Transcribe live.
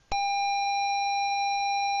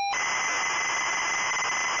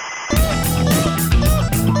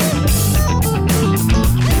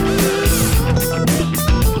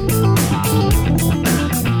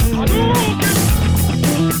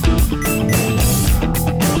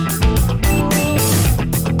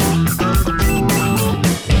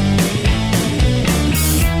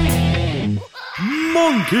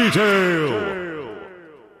Monkey Tail!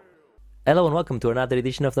 Hello and welcome to another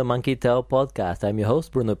edition of the Monkey Tail podcast. I'm your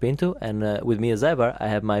host, Bruno Pinto, and with me as ever, I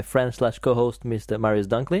have my friend slash co-host, Mr. Marius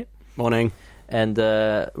Dunkley. Morning. And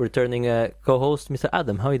returning co-host, Mr.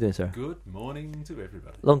 Adam. How are you doing, sir? Good morning to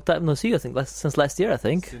everybody. Long time no see, I think, since last year, I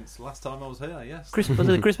think. Since last time I was here, yes. Was it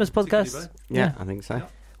the Christmas podcast? Yeah, I think so. Yeah.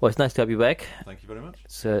 Well, it's nice to have you back. Thank you very much.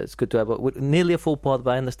 It's good to have nearly a full pod,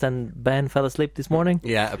 but I understand Ben fell asleep this morning.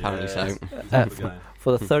 Yeah, apparently so.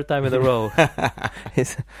 For the third time in a row.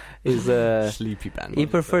 he's Sleepy Ben. He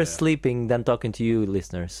prefers sleeping than talking to you,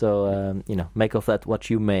 listeners. So, make of that what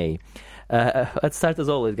you may. Let's start as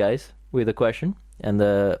always, guys, with a question. And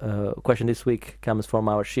the question this week comes from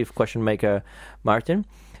our chief question maker, Martin.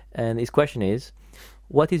 And his question is,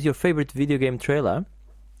 what is your favorite video game trailer?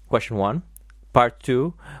 Question 1. Part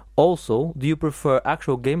 2. Also, do you prefer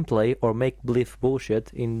actual gameplay or make-believe bullshit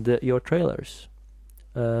in your trailers?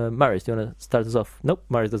 Marius, do you want to start us off? Nope,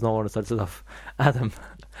 Marius does not want to start us off. Adam.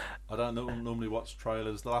 I don't normally watch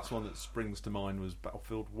trailers. The last one that springs to mind was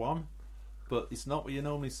Battlefield 1, but it's not what you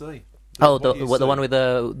normally see. The one with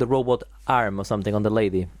the robot arm or something on the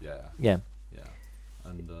lady. Yeah.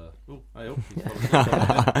 And I hope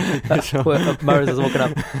well, Marius has woken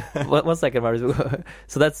up. One second, Marius.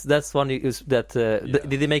 So that's one did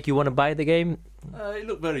they make you want to buy the game? It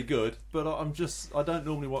looked very good, but I don't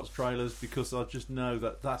normally watch trailers because I just know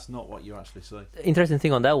that that's not what you actually see. Interesting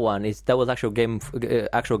thing on that one is that was actual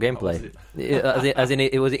gameplay. It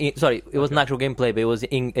wasn't actual gameplay, but it was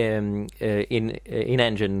in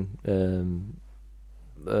engine.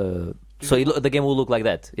 The game will look like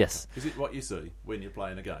that. Yes. Is it what you see when you're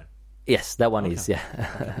playing a game? Yes, that one is. Yeah.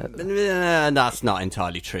 That's not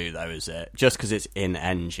entirely true, though, is it? Just because it's in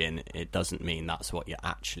engine, it doesn't mean that's what you're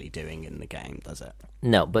actually doing in the game, does it?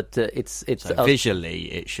 No, but it's so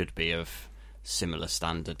visually it should be of similar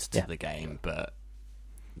standard to the game, but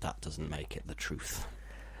that doesn't make it the truth.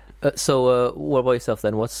 So, what about yourself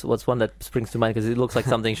then? What's one that springs to mind? Because it looks like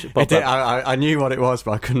something should pop up. I knew what it was,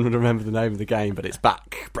 but I couldn't remember the name of the game. But its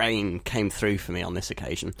back brain came through for me on this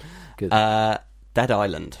occasion. Good. Dead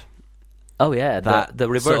Island. Oh yeah, the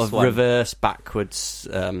reverse sort of one. Reverse backwards,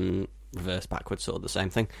 sort of the same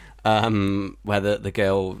thing. Where the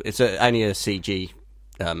girl, it's only a CG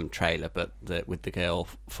trailer, but with the girl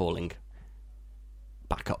falling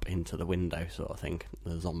back up into the window, sort of thing.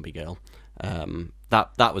 The zombie girl.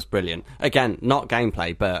 That was brilliant. Again, not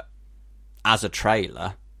gameplay, but as a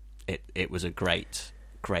trailer, it was a great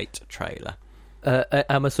trailer.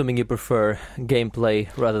 I'm assuming you prefer gameplay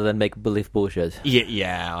rather than make-believe bullshit.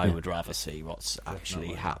 Yeah, I would rather see what's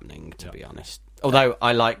actually happening, to be honest. Although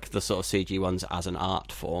I like the sort of CG ones as an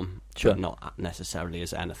art form, but not necessarily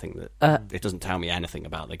as anything that... it doesn't tell me anything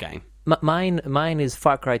about the game. Mine is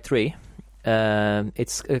Far Cry 3.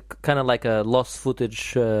 It's kind of like a lost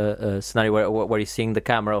footage scenario where you're seeing the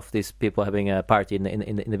camera of these people having a party in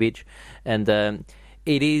the beach, and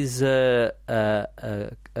it is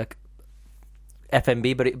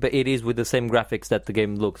FMB, but it is with the same graphics that the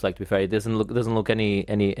game looks like. To be fair, it doesn't look any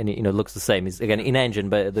looks the same. It's again in engine,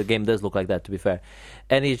 but the game does look like that. To be fair,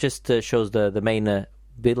 and it just shows the main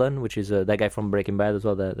villain, which is that guy from Breaking Bad as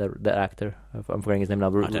well, the actor. I'm forgetting his name now.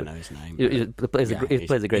 I don't know his name. He plays a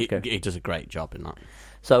great character. He does a great job in that.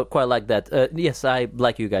 So quite like that. Yes, I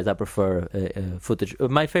like you guys. I prefer footage.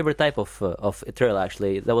 My favorite type of trailer,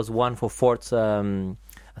 actually, there was one for Forza.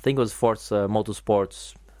 I think it was Forza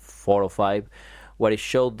Motorsports 4 or 5, where it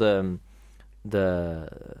showed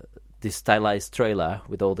this stylized trailer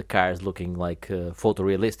with all the cars looking like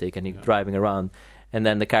photorealistic, and you're driving around. And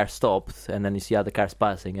then the car stopped, and then you see other cars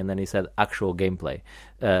passing, and then he said actual gameplay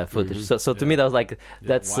footage. Mm-hmm. So to me, that was like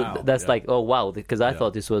that's like, oh wow, because I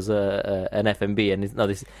thought this was an FMB, and it's not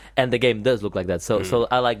this. And the game does look like that. So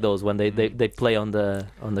I like those when they play on the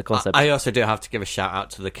concept. I also do have to give a shout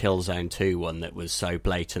out to the Killzone 2 one that was so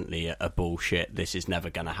blatantly a bullshit. This is never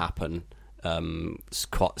going to happen.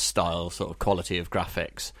 Style sort of quality of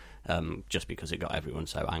graphics, just because it got everyone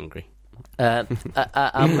so angry. I'm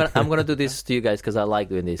gonna do this to you guys because I like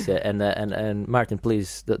doing this. And Martin,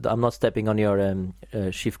 please, I'm not stepping on your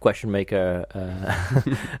chief question maker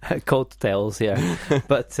coattails here,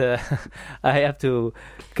 but I have to,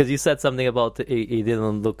 because you said something about it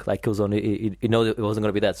didn't look like it was only it wasn't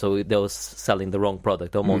gonna be that, so they was selling the wrong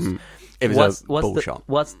product almost. Mm-hmm. It was bullshot.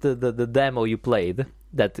 What's the demo you played?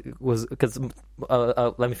 That was because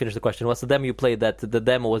let me finish the question. What's the demo you played that the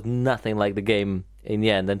demo was nothing like the game in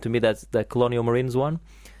the end? And to me, that's the Colonial Marines one,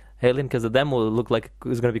 Alien, because the demo looked like it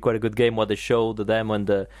was going to be quite a good game. What they showed, the demo and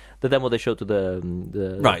the demo they showed to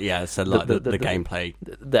the right, yeah. So like the gameplay,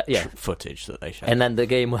 footage that they showed, and then the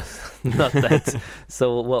game was not that.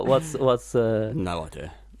 So what's no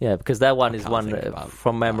idea. Yeah, because that one I is can't one think about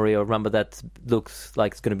from memory. I remember that looks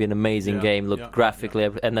like it's going to be an amazing game. Looked graphically,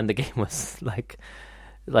 and then the game was like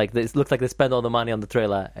this. Looked like they spent all the money on the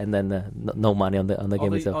trailer, and then no money on the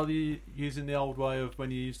game itself. Are they using the old way of when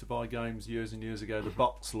you used to buy games years and years ago? The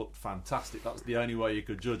box looked fantastic. That's the only way you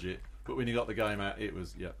could judge it. But when you got the game out, it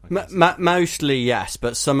was Mostly yes,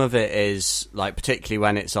 but some of it is like, particularly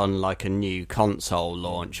when it's on like a new console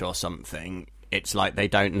launch or something. It's like they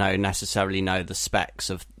don't necessarily know the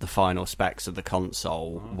final specs of the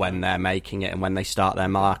console when they're making it and when they start their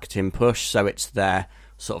marketing push. So it's their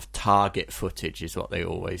sort of target footage is what they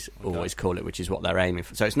always call it, which is what they're aiming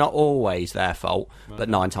for. So it's not always their fault, but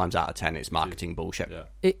 9 times out of 10 it's marketing bullshit.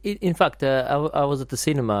 Yeah. In fact, I was at the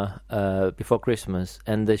cinema before Christmas,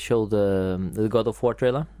 and they showed the God of War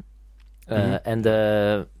trailer, and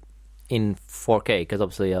in 4K, because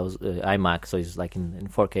obviously I was IMAX, so it's like in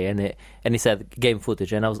 4K, and he said game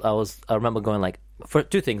footage, and I remember going like, for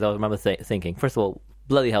two things I remember thinking. First of all,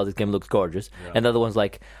 bloody hell, this game looks gorgeous, and the other one's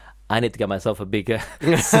like, I need to get myself a big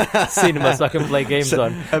cinema so I can play games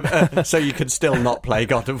on. So you can still not play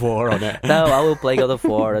God of War on it. No, I will play God of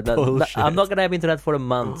War. I'm not going to have internet for a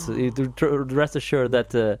month. Rest assured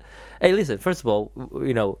that... hey, listen, first of all,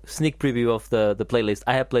 sneak preview of the playlist.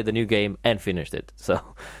 I have played the new game and finished it.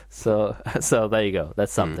 So there you go.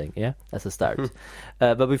 That's something, yeah? That's a start.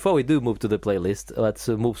 But before we do move to the playlist, let's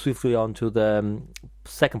move swiftly on to the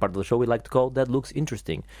second part of the show we like to call That Looks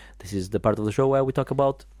Interesting. This is the part of the show where we talk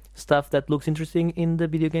about stuff that looks interesting in the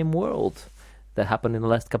video game world that happened in the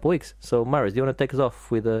last couple of weeks. So, Marius, do you want to take us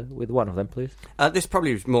off with one of them, please? This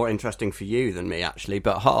probably was more interesting for you than me, actually,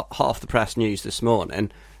 but half the press news this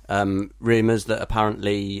morning, rumours that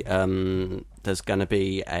apparently there's going to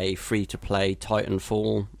be a free-to-play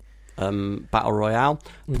Titanfall Battle Royale,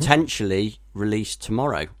 potentially released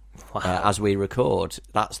tomorrow. Wow. As we record,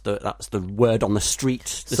 that's the word on the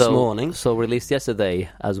street this morning. So released yesterday,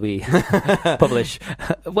 as we publish.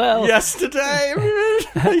 Well, yesterday.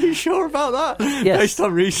 Are you sure about that? Yes. Based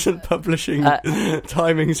on recent publishing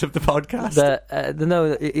timings of the podcast.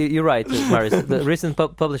 No, you're right, Marius. The recent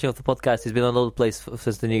publishing of the podcast has been all over the place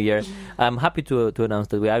since the new year. I'm happy to announce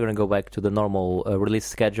that we are going to go back to the normal release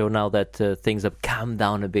schedule now that things have calmed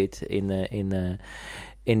down a bit in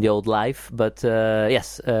the old life, but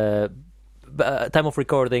yes, time of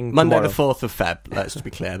recording Monday tomorrow. the 4th of Feb, let's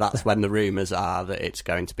be clear. That's when the rumours are that it's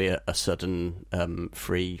going to be a sudden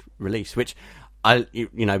free release, which me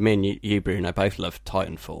and you, Bruno, both love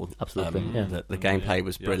Titanfall. Absolutely, yeah. The gameplay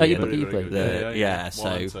was Oh, brilliant. you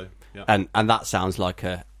played. And that sounds like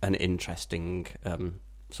an interesting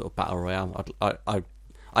sort of battle royale.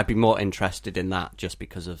 I'd be more interested in that just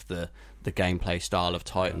because of the gameplay style of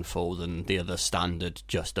Titanfall than the other standard,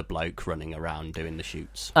 just a bloke running around doing the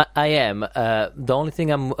shoots. I am. The only thing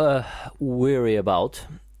I'm weary about,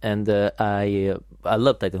 and I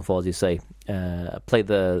love Titanfall, as you say. Played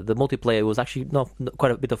the multiplayer. It was actually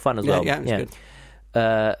quite a bit of fun as well. Yeah, it was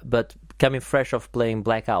good. But coming fresh off playing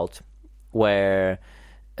Blackout, where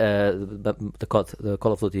the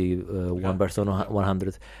Call of Duty 1 versus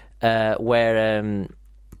 100, where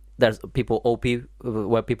there's people OP,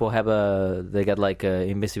 where people have they get like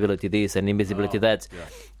invisibility this and invisibility that. Yeah.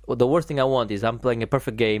 Well, the worst thing I want is I'm playing a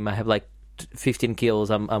perfect game. I have like 15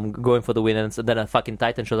 kills. I'm going for the win, and then a fucking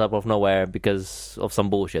Titan shows up out of nowhere because of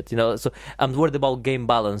some bullshit. So I'm worried about game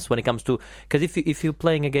balance when it comes to, because if you're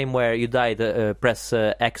playing a game where you die, press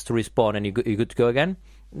X to respawn and you're good to go again.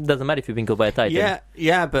 Doesn't matter if you've been killed by a Titan.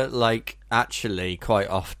 Yeah, but like actually, quite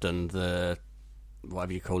often the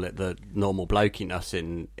whatever you call it, the normal blokiness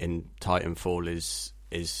in Titanfall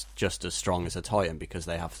is just as strong as a Titan because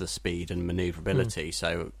they have the speed and manoeuvrability.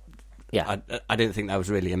 So yeah, I didn't think that was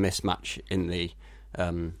really a mismatch in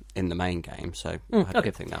the main game. So I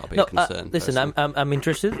don't think that'll be a concern. Listen, I'm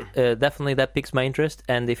interested. Definitely, that piques my interest.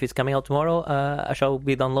 And if it's coming out tomorrow, I shall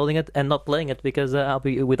be downloading it and not playing it because I'll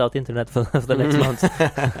be without internet for the next month.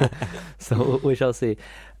 So we shall see.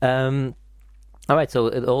 All right, so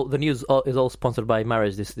the news is all sponsored by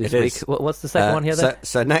Marius this week. What's the second one here then?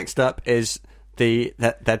 So next up is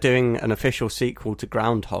they're doing an official sequel to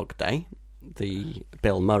Groundhog Day, the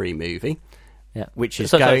Bill Murray movie. Yeah, which is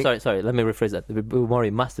sorry. Let me rephrase that. The Bill Murray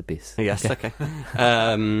masterpiece. Yes, okay.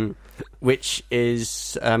 Which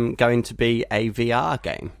is going to be a VR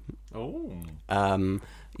game. Oh.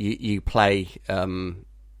 You play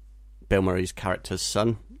Bill Murray's character's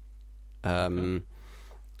son.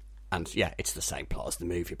 And yeah, it's the same plot as the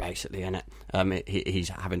movie, basically, isn't it? He's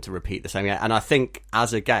having to repeat the same game, and I think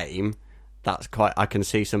as a game, I can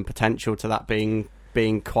see some potential to that being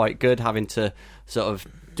quite good. Having to sort of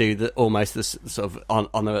do almost this sort of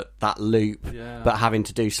on that loop, but having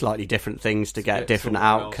to do slightly different things to get different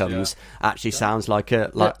outcomes actually sounds like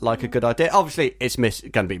a good idea. Obviously, it's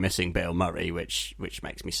going to be missing Bill Murray, which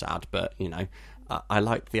makes me sad. But I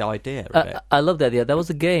like the idea of it. I love the idea. That was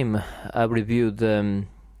a game I reviewed.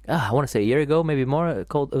 I want to say a year ago, maybe more.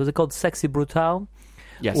 Called Sexy Brutale?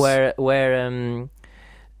 Yes. Where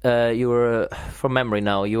you were, from memory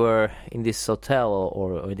now, you were in this hotel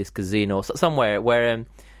or in this casino somewhere where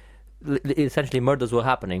essentially murders were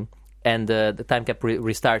happening, and the time kept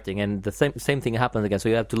restarting, and the same thing happens again. So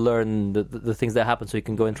you have to learn the things that happen so you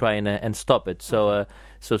can go and try and stop it. So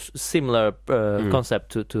similar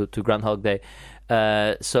concept to Groundhog Day.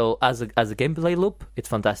 So as a gameplay loop, it's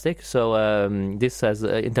fantastic. So this has,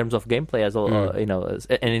 in terms of gameplay,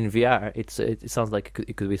 and in VR, it sounds like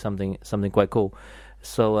it could be something quite cool.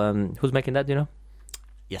 So who's making that? Do you know?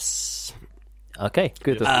 Yes. Okay,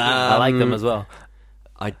 good. I like them as well.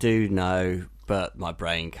 I do know, but my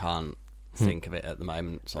brain can't think of it at the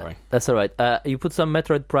moment. Sorry. That's all right. You put some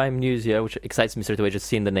Metroid Prime news here, which excites me straight away just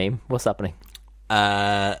seeing the name. What's happening?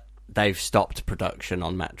 They've stopped production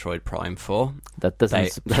on Metroid Prime 4. That does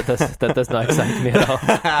not excite me at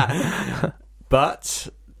all. But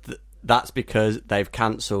that's because they've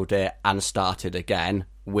cancelled it and started again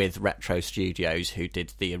with Retro Studios, who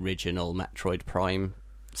did the original Metroid Prime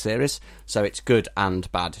series. So it's good and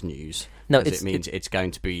bad news. No, it means it's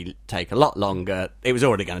going to take a lot longer. It was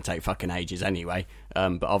already going to take fucking ages anyway,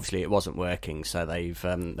 but obviously it wasn't working. So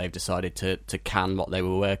they've decided to can what they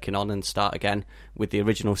were working on and start again with the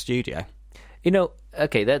original studio.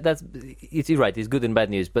 Okay, that's you're right. It's good and bad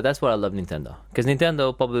news, but that's what I love Nintendo, because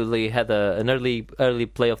Nintendo probably had an early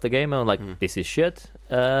play of the game, and I'm like, this is shit.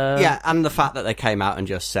 Yeah, and the fact that they came out and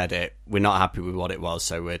just said it, we're not happy with what it was,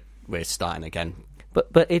 so we're starting again.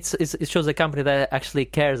 But it shows a company that actually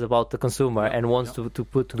cares about the consumer and wants to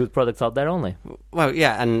put good products out there only. Well,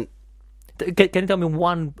 yeah, and can you tell me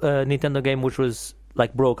one Nintendo game which was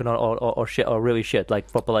like broken or shit, or really shit, like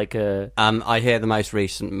proper like? I hear the most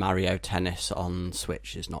recent Mario Tennis on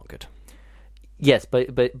Switch is not good. Yes, but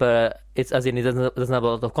it's as in it doesn't have a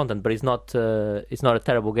lot of content, but it's not a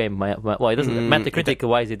terrible game. Well, it doesn't. Metacritic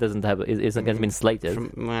wise, it doesn't have. It hasn't been slated.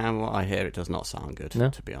 From what I hear, it does not sound good. No?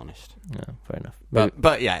 To be honest. Yeah, fair enough.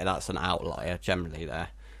 But yeah, that's an outlier. Generally,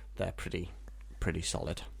 they're pretty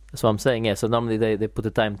solid. That's what I'm saying. Yeah. So normally they put the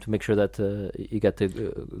time to make sure that you get a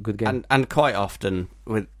good game. And quite often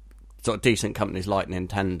with sort of decent companies like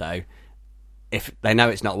Nintendo, if they know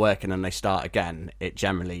it's not working and they start again, it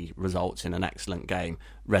generally results in an excellent game.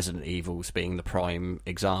 Resident Evil's being the prime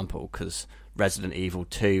example, because Resident Evil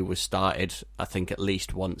 2 was started, I think, at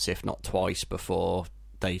least once, if not twice, before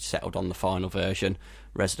they settled on the final version.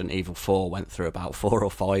 Resident Evil 4 went through about 4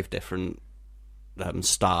 or 5 different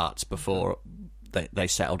starts before they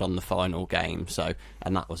settled on the final game. So,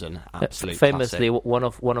 and that was an absolute famously classic.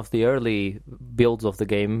 one of the early builds of the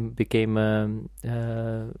game became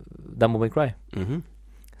Devil May Cry. Mm-hmm.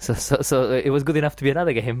 So it was good enough to be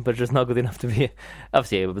another game, but just not good enough to be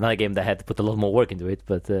obviously another game that had to put a lot more work into it.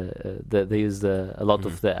 But they used a lot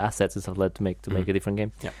of the assets and stuff like that to make a different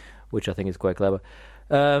game, which I think is quite clever.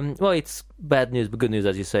 Well, it's bad news, but good news,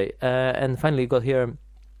 as you say. And finally, you got here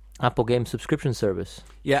Apple Game subscription service.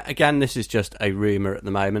 Yeah, again, this is just a rumour at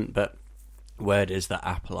the moment, but word is that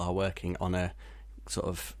Apple are working on a sort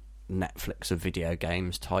of Netflix of video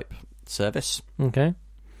games type service. Okay.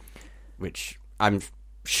 Which I'm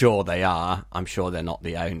sure they are. I'm sure they're not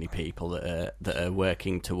the only people that are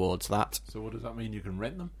working towards that. So what does that mean? You can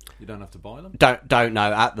rent them? You don't have to buy them? Don't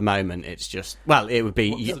know. At the moment, it's just... Well, it would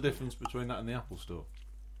be... What's the difference between that and the Apple Store?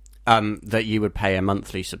 That you would pay a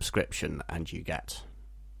monthly subscription and you get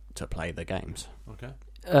to play the games. Okay.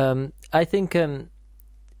 I think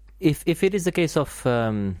if it is a case of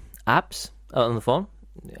apps on the phone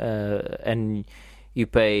and you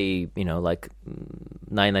pay, like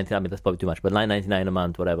 $9.99. I mean, that's probably too much, but $9.99 a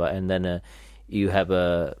month, whatever, and then you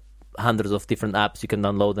have hundreds of different apps you can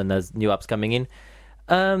download, and there's new apps coming in.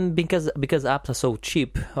 Because apps are so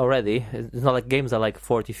cheap already, it's not like games are like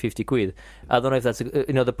 40-50 quid. I don't know if that's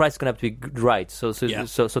the price is gonna have to be right. So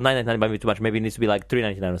 $9.99 might be too much. Maybe it needs to be like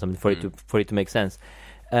 $3.99 or something for it to make sense.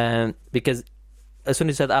 Because as soon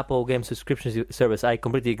as you said Apple Game subscription service, I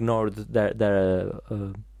completely ignored their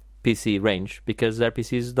PC range, because their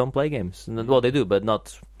PCs don't play games. Well, they do, but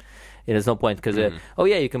not. There's no point, because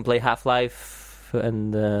you can play Half-Life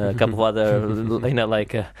and a couple of other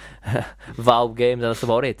like Valve games, and that's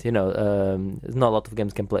about it. There's not a lot of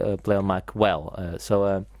games can play on Mac well.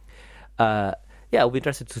 I'll be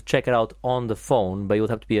interested to check it out on the phone, but it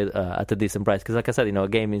would have to be at a decent price, because like I said, a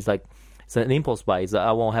game is like it's an impulse buy. It's,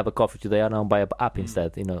 I won't have a coffee today, and I'll buy an app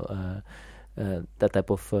instead. That type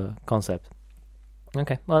of concept.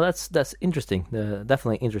 Okay, well that's interesting.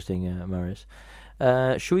 Definitely interesting, Marius.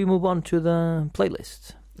 Should we move on to the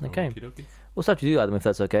playlist? Okay, Okey-dokey. we'll start with you, Adam, if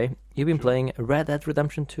that's okay. You've been playing Red Dead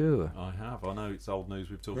Redemption 2. I have. I know it's old news.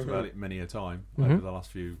 We've talked about it many a time Mhm. over the last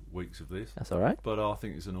few weeks of this. That's all right. But I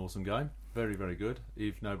think it's an awesome game. Very, very good.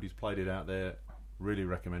 If nobody's played it out there, really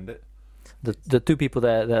recommend it. The two people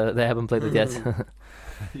that they haven't played it yet.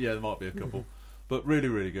 Yeah, there might be a couple. But really,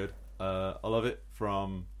 really good. I love it,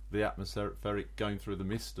 from the atmospheric going through the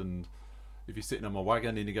mist, and if you're sitting on my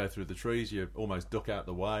wagon and you go through the trees, you almost duck out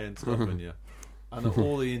the way and stuff, and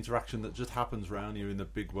all the interaction that just happens around you in the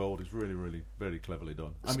big world is really, really very cleverly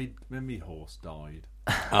done. I mean, when my horse died,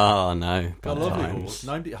 Oh no! got a bad lovely times. horse,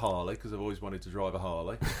 named it Harley because I've always wanted to drive a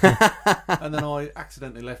Harley, and then I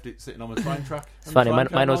accidentally left it sitting on a train track. It's funny,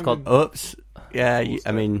 mine was called. Oops. Yeah,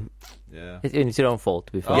 I mean, Yeah. It's your own fault,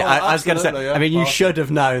 to be fair. Oh, yeah. I was going to say. absolutely, yeah. I mean, you Oh. should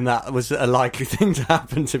have known that was a likely thing to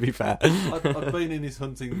happen. To be fair. I've been in this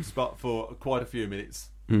hunting spot for quite a few minutes,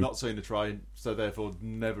 not seen the train, so therefore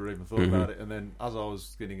never even thought about it. And then as I was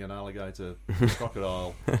skinning an alligator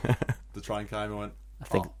crocodile, the train came and went. I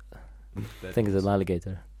think Dead. it's an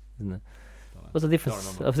alligator, isn't it? Don't know. What's the difference?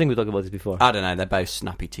 Don't remember. I think we talked about this before. I don't know. They're both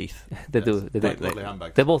snappy teeth. They Yes. do. They do. Lovely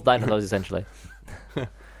handbags. They're both dinosaurs, essentially.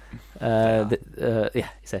 Yeah,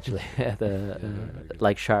 essentially,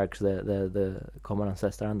 like sharks, the common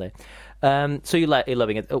ancestor, aren't they? So you're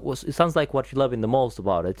loving it. It sounds like what you're loving the most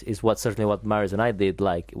about it is certainly what Marius and I did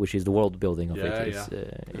like, which is the world building of Yeah, it. yeah.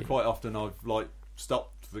 It's, Quite often I've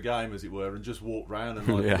stopped the game, as it were, and just walked round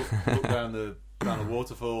and Yeah. looked down a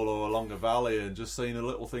waterfall or along a valley and just seen the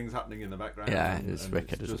little things happening in the background. Yeah, and, it's and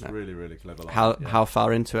wicked, it's just isn't it? really, really clever. Like How that, yeah. how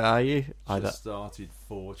far into it are you? Just started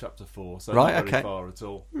chapter 4, so Right, not very okay. far at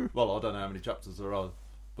all. Well, I don't know how many chapters there are,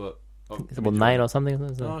 but it's about 9 or something.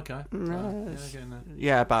 Isn't it? Oh, okay. No, Yeah, it's- getting there.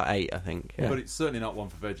 Yeah, about 8, I think. Yeah. But it's certainly not one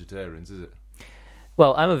for vegetarians, is it?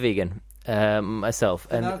 Well, I'm a vegan myself,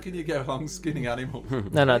 And and how can you go along skinning animals?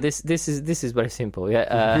 no, this is very simple.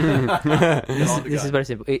 Yeah, this is very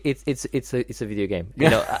simple. It's a video game. You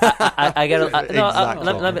know, I get. No,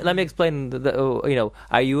 Exactly. let me explain.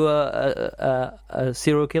 Are you a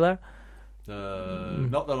serial killer?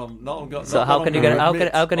 Not that I'm not. Got, So not how that can I'm you get? gonna How can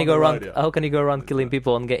admit how can you on go the around? radio. How can you go around killing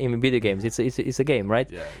people in video games? It's a game, right?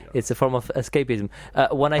 Yeah. It's a form of escapism.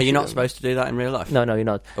 When I Are you not supposed to do that in real life? No, you're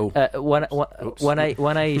not. Oh. When I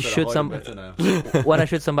Better shoot hide better now. when I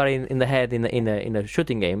shoot somebody in the head in a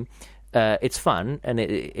shooting game, it's fun and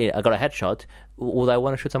I got a headshot. Would I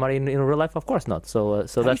want to shoot somebody in real life? Of course not. So Have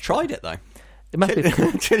you that's tried it though? it must be. Did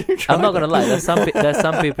you try I'm not it? gonna lie. There's some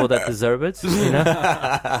people that deserve it, you know,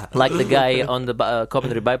 like the guy on the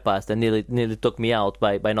Coventry bypass that nearly took me out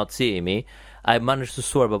by not seeing me. I managed to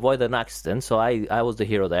swerve, avoid an accident, so I was the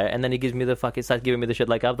hero there. And then he gives me starts giving me the shit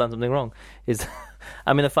like I've done something wrong.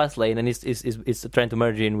 I'm in a fast lane and he's trying to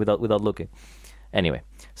merge in without looking. Anyway,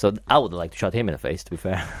 so I would like to shot him in the face. To be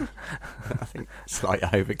fair, I think slight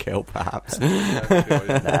overkill, perhaps. no,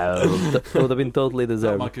 it would have been totally That'd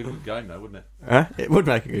deserved. make a good game, though, wouldn't it? Huh? It would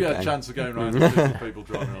make a good You had a game. chance of going around and shooting people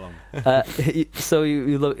driving along. So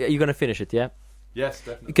you're gonna finish it, yeah? Yes,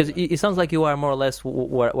 definitely. Because it sounds like you are more or less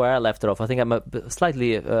where I left it off. I think I'm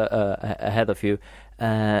slightly ahead of you.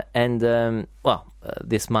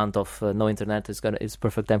 This month of no internet is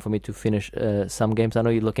perfect time for me to finish some games. I know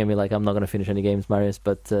you look at me like I'm not going to finish any games, Marius,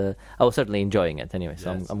 but I was certainly enjoying it anyway.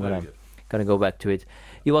 So Yes, I'm very good. gonna go back to it.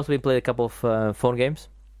 You also been playing a couple of phone games.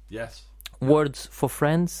 Yes. Words for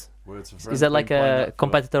Friends. Words of Friends. Is that like Been playing a that for-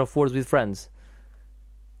 competitor of Words with Friends?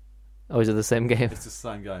 Or is it the same game? It's the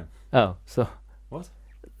same game. Oh, so What?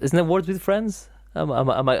 isn't it Words with Friends?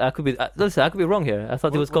 I could be. Listen, I could be wrong here. I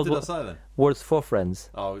thought it was called What did I say then? Words for Friends.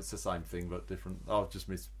 Oh, it's the same thing but different. I've just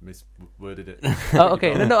misworded it. Oh,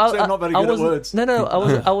 okay. No, See, I'm not very I good at wasn't. words. No,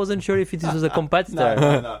 I wasn't sure if it was a competitor.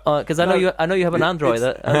 No. Because I know you have an Android.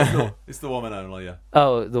 It's the woman only, yeah.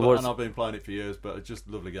 Oh, the But- words. And I've been playing it for years, but it's just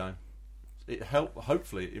a lovely game.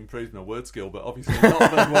 Hopefully, it improves my word skill, but obviously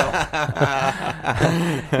not very well.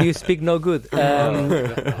 You speak no good.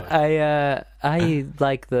 I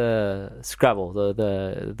like the Scrabble,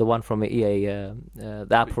 the one from EA, the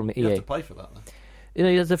app from You have EA. to pay for that, though. You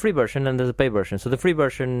know, there's a free version and there's a pay version. So the free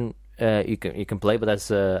version you can play, but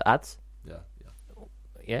that's ads. Yeah.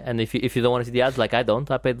 Yeah, and if you don't want to see the ads, like I don't,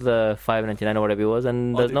 I paid the $5.99 or whatever it was,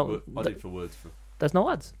 and I there's did for words for there's no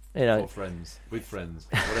ads. You know, friends, with friends,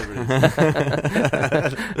 whatever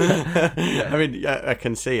it is. I mean, yeah, I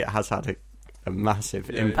can see it has had a massive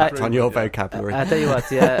Yeah, impact on your yeah. vocabulary. I tell you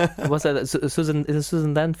what, yeah. What's that? Susan, is it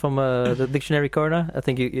Susan Dent from the Dictionary Corner? I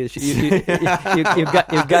think you've got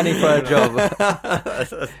it for a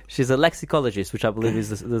job. She's a lexicologist, which I believe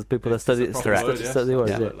is the people that study It's a proper word, study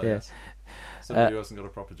words. Yeah. Yeah. Somebody who hasn't got a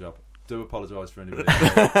proper job. Do apologise for anybody.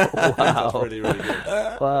 That's really, really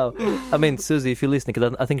good. Wow. I mean, Susie, if you're listening,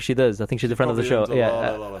 'cause I think she does. I think she's a friend of the show. Probably earns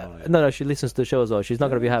Yeah. a lot of money. No, she listens to the show as well. She's not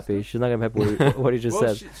going to be happy. She's not going to be happy with what you just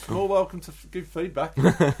Well, said. she's more welcome to give feedback. And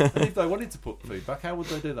if they wanted to put feedback, how would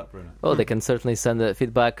they do that, Bruno? Well, they can certainly send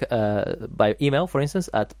feedback by email, for instance,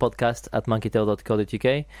 at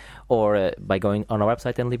podcast@monkeytail.co.uk, or by going on our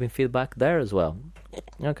website and leaving feedback there as well.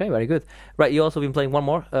 Okay, very good. Right, you also been playing one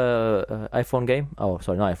more iPhone game. Oh,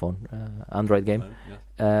 sorry, not iPhone, Android game.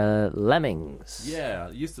 Yeah. Lemmings. Yeah,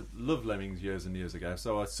 I used to love Lemmings years and years ago,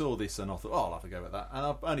 so I saw this and I thought, I'll have to go with that. And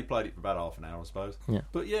I've only played it for about half an hour, I suppose. Yeah.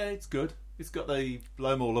 But yeah, it's good. It's got the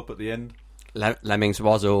blow 'em all up at the end. Lemmings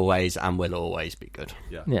was always and will always be good.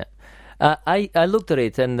 Yeah. Yeah. I looked at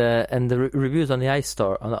it, and the reviews on the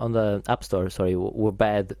on the App Store, were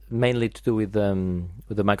bad, mainly to do with the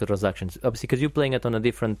microtransactions. Obviously, because you're playing it on a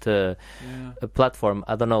different platform.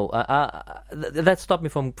 I don't know. That stopped me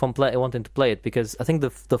from wanting to play it, because I think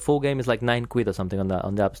the full game is like £9 or something on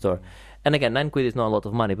the App Store. And again, £9 is not a lot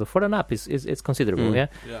of money, but for an app, it's considerable. Yeah.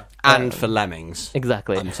 Yeah. And for Lemmings.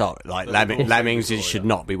 Exactly. I'm sorry, like But they've Lemmings also it should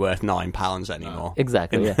not be worth £9 anymore.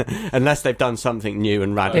 Exactly. Yeah. Unless they've done something new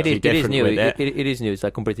and radically It is different new. with it. It is new. It's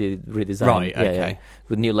like completely redesigned. Right, Yeah, okay. yeah.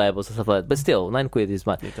 With new labels and stuff like that. But still, £9 is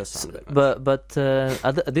much. It does sound a bit much. But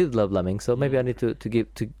I did love Lemmings, so maybe I need to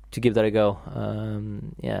give that a go.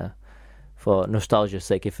 Yeah, for nostalgia's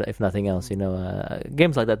sake, if nothing else,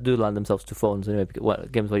 games like that do lend themselves to phones. Anyway,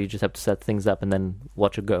 games where you just have to set things up and then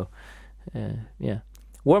watch it go. Yeah,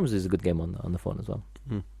 Worms is a good game on the phone as well.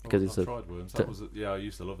 Because I've tried Worms. That was I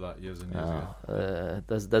used to love that years and years ago.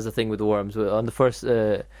 That's the thing with the Worms. On the first,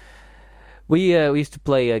 we used to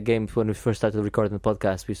play games when we first started recording the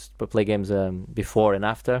podcast. We used to play games before and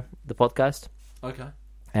after the podcast, Okay.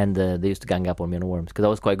 and they used to gang up on me on Worms because I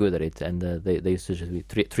was quite good at it, and they used to just be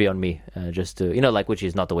three on me, just to which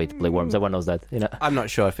is not the way to play Worms. Everyone knows that. I'm not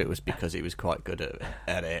sure if it was because he was quite good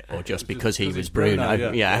at it, or just because he was he's Bruno.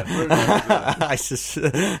 Bruno, Yeah. Bruno was I sus-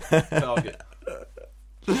 target.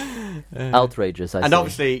 Outrageous. and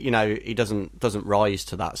obviously, he doesn't rise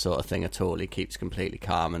to that sort of thing at all. He keeps completely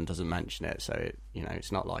calm and doesn't mention it. So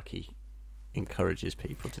it's not like he encourages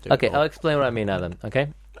people to do it. Okay, I'll explain what I mean, Adam.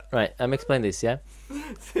 Okay, right. I'm explaining this. Yeah,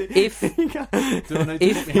 if He still can't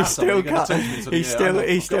leave it. He right,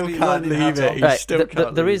 still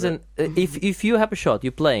can't the leave reason if you have a shot,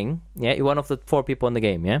 you're playing. Yeah, you're one of the 4 people in the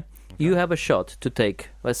game. Yeah, you have a shot to take.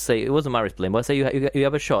 Let's say it wasn't Marius playing, but let's say you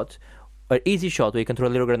have a shot, an easy shot where you can throw a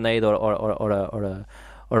little grenade or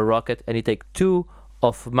a rocket, and you take 2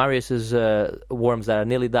 of Marius's worms that are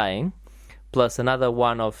nearly dying, plus another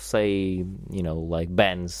one of, say, like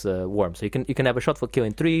Ben's worms. So you can have a shot for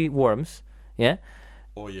killing 3 worms, yeah,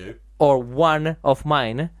 Or you. or 1 of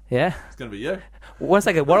mine, yeah. It's going to be you. 1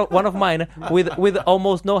 second, one of mine with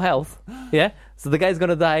almost no health, yeah. So the guy's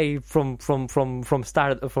gonna die from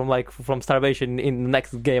starvation in the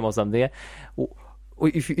next game or something. Yeah?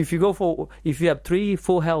 If you have 3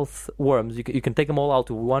 full health worms, you can take them all out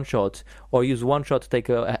with 1 shot, or use 1 shot to take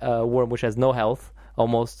a worm which has no health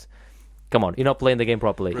almost. Come on, you're not playing the game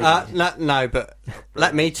properly. No, but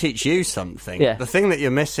let me teach you something. Yeah. The thing that you're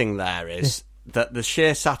missing there is that the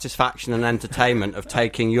sheer satisfaction and entertainment of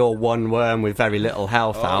taking your 1 worm with very little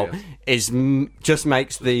health out is just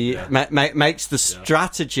makes the makes the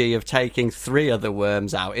strategy of taking 3 other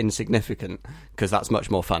worms out insignificant, because that's much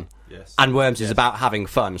more fun. Yes. And Worms is about having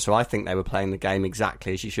fun, so I think they were playing the game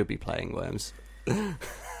exactly as you should be playing Worms.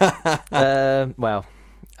 Well,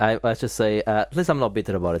 I just say, at least I'm not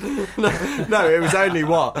bitter about it. No, it was only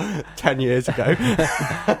 10 years ago.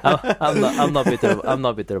 I'm not bitter. I'm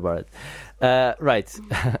not bitter about it. Right.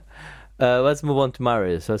 Let's move on to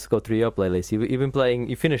Marius. Let's go through your playlist. You've been playing.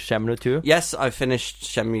 You finished Shenmue 2. Yes, I finished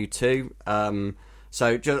Shenmue 2.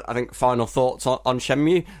 So just, I think final thoughts on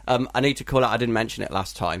Shenmue. I need to call out, I didn't mention it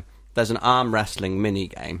last time. There's an arm wrestling mini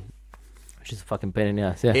game. Which is a fucking pain in the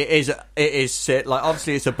ass. Yeah. It is like,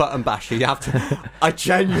 obviously it's a button basher. You have to. I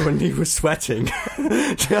genuinely was sweating.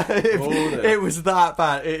 It was that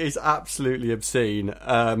bad. It is absolutely obscene.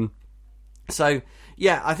 So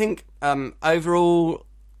yeah, I think overall,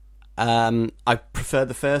 I prefer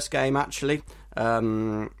the first game actually.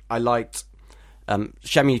 I liked.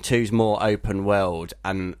 Shenmue 2's more open world,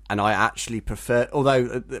 and I actually prefer,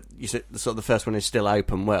 although you said sort of the first one is still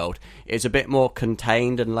open world, it's a bit more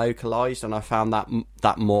contained and localized, and I found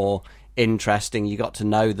that more interesting. You got to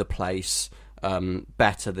know the place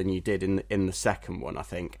better than you did in the second one, I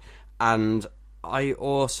think. And I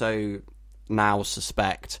also now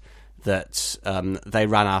suspect that they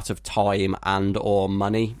ran out of time and or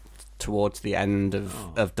money towards the end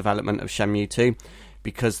of development of Shenmue 2,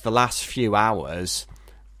 because the last few hours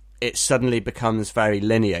it suddenly becomes very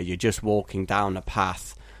linear. You're just walking down a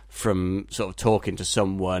path from sort of talking to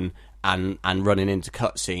someone and running into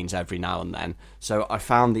cutscenes every now and then. So I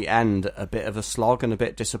found the end a bit of a slog and a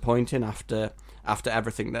bit disappointing after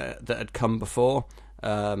everything that had come before.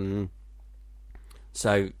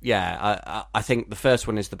 So yeah, I think the first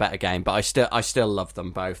one is the better game, but I still love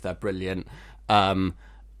them both. They're brilliant.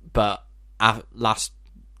 But last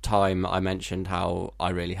time I mentioned how I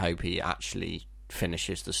really hope he actually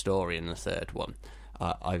finishes the story in the third one.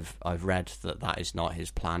 I've read that is not his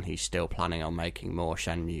plan. He's still planning on making more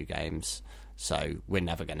Shenmue games, so we're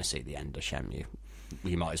never going to see the end of Shenmue.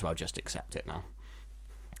 We might as well just accept it now.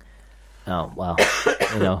 Oh well,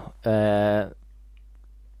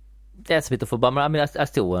 that's a bit of a bummer. I mean, I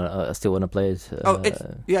still want to play it.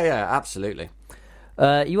 Yeah, absolutely.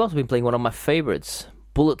 You also been playing one of my favorites,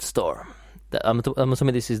 Bulletstorm. I'm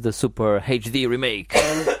assuming this is the Super HD remake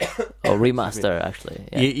or remaster, actually.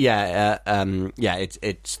 Yeah,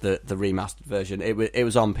 it's the remastered version. It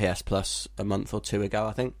was on PS Plus a month or two ago,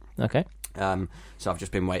 I think. Okay. So I've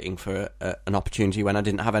just been waiting for an opportunity when I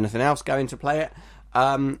didn't have anything else going to play it.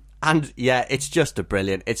 And yeah, it's just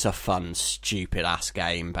it's a fun, stupid ass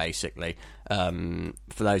game, basically. For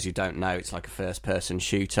those who don't know, it's like a first person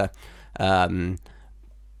shooter.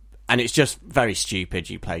 And it's just very stupid.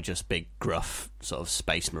 You play just big, gruff, sort of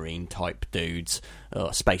Space Marine type dudes,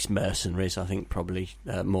 or Space Mercenaries, I think, probably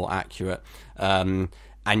more accurate. And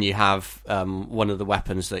you have one of the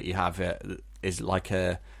weapons that you have is like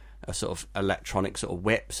a sort of electronic sort of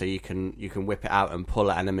whip, so you can whip it out and pull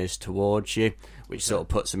enemies towards you, which sort of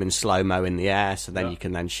puts them in slow-mo in the air, so then you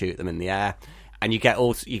can then shoot them in the air. And you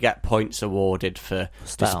get points awarded for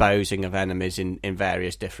disposing of enemies in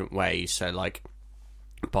various different ways. So like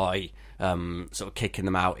by sort of kicking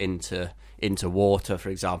them out into water, for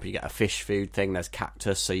example, you get a fish food thing. There's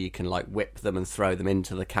cactus, so you can like whip them and throw them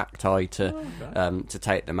into the cacti to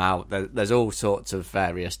take them out. There's all sorts of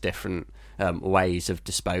various different ways of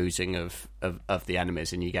disposing of the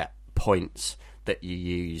enemies, and you get points that you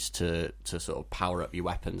use to sort of power up your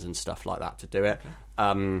weapons and stuff like that to do it.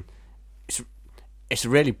 It's a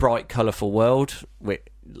really bright, colourful world with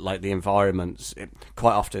like the environments.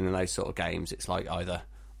 Quite often in those sort of games, it's like either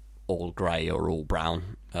all grey or all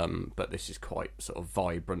brown, but this is quite sort of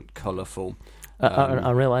vibrant, colourful.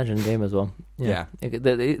 Unreal Engine game as well. Yeah.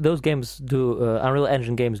 Those games do. Unreal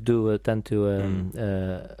Engine games do tend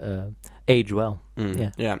to age well.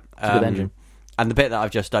 Yeah, it's a good engine. And the bit that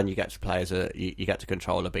I've just done, you get to play as you get to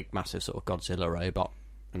control a big, massive sort of Godzilla robot.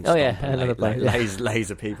 And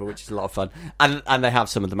laser people, which is a lot of fun. And they have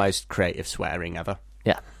some of the most creative swearing ever.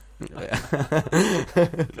 Yeah.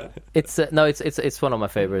 It's one of my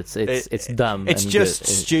favorites. It's dumb. It's just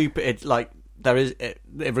stupid. It's like it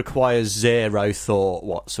requires zero thought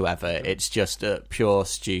whatsoever. It's just a pure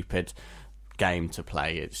stupid game to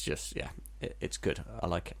play. It's just it's good. I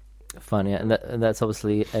like it. Fun, yeah, and that's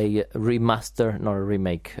obviously a remaster, not a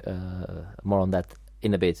remake. More on that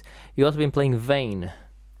in a bit. You've also been playing Vane.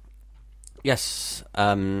 Yes.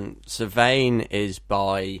 So Vane is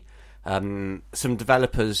by some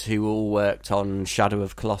developers who all worked on Shadow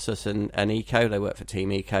of Colossus and Eco. They work for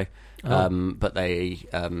Team Eco, but they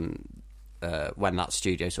when that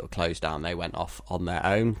studio sort of closed down, they went off on their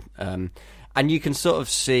own, and you can sort of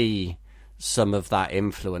see some of that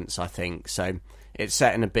influence, I think. So it's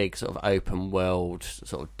set in a big sort of open world,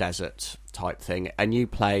 sort of desert type thing, and you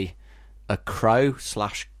play a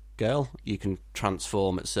crow/girl. You can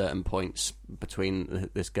transform at certain points between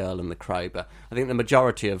this girl and the crow, but I think the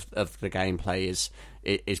majority of the gameplay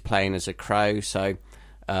is playing as a crow. So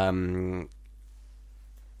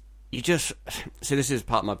you just see, this is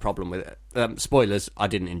part of my problem with it. Spoilers: I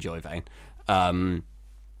didn't enjoy Vane.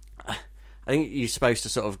 I think you're supposed to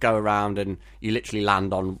sort of go around and you literally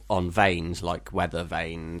land on veins, like weather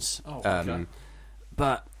veins. Oh, okay.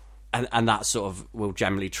 But and that sort of will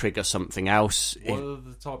generally trigger something else. What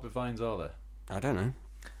other type of veins are there? I don't know.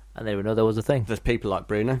 I never know there was a thing. There's people like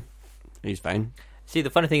Bruno. He's Vane. See, the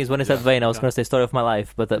funny thing is when I said Vane, I was going to say Story of My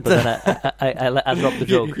Life, but then I dropped the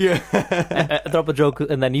joke. Yeah. I dropped the joke,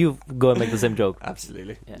 and then you go and make the same joke.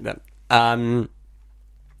 Absolutely. Yeah.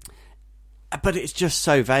 But it's just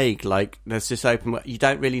so vague. Like there's this open. You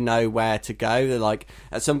don't really know where to go. They're like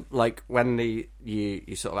at some when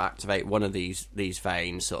you sort of activate one of these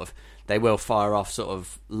veins, sort of they will fire off sort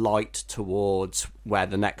of light towards where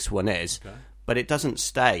the next one is. Okay. But it doesn't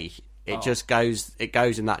stay It just goes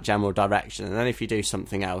in that general direction, and then if you do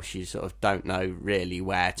something else, you sort of don't know really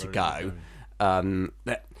where to go.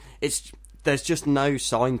 There's just no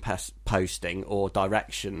posting or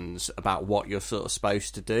directions about what you're sort of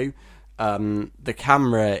supposed to do. The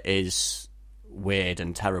camera is weird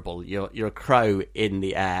and terrible. You're a crow in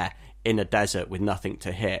the air in a desert with nothing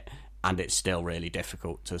to hit, and it's still really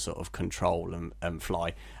difficult to sort of control and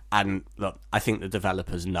fly. And look, I think the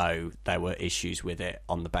developers know there were issues with it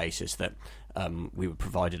on the basis that we were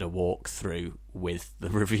provided a walkthrough with the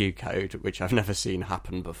review code, which I've never seen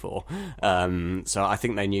happen before. So I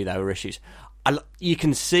think they knew there were issues. You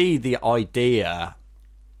can see the idea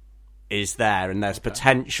is there, and there's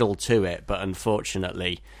potential to it, but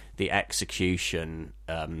unfortunately, the execution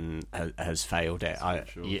has failed it.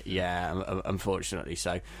 Unfortunately.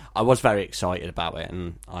 So I was very excited about it,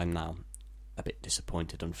 and I'm now a bit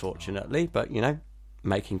disappointed, unfortunately. But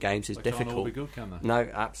making games is difficult. Can't all be good, can they? No,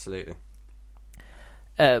 absolutely.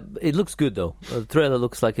 It looks good though. The trailer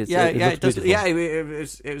looks like it looks beautiful. Yeah,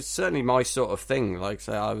 it was certainly my sort of thing. Like,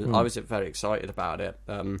 so I was very excited about it.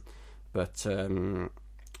 But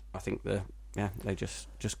I think they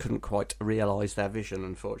just couldn't quite realise their vision,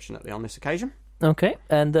 unfortunately, on this occasion. Okay,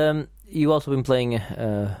 and you also been playing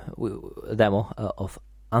a demo of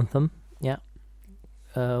Anthem. Yeah.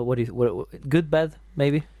 What good, bad,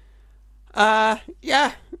 maybe?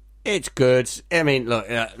 Yeah, it's good. I mean, look,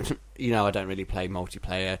 I don't really play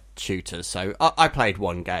multiplayer shooters, so I played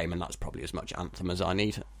one game, and that's probably as much Anthem as I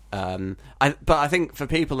need. But I think for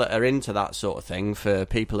people that are into that sort of thing, for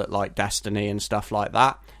people that like Destiny and stuff like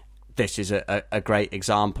that, this is a great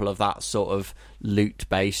example of that sort of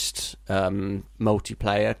loot-based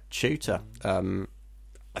multiplayer shooter.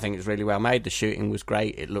 I think it's really well made. The shooting was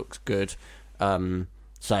great. It looks good.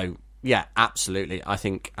 So, yeah, absolutely. I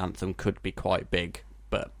think Anthem could be quite big,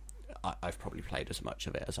 but I've probably played as much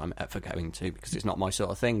of it as I'm ever going to, because it's not my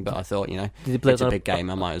sort of thing. But I thought, Did you play it's a big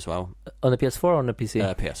game, I might as well. On the PS4 or on the PC?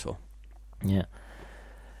 PS4. Yeah.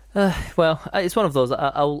 Well, it's one of those.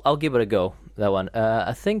 I'll give it a go, that one.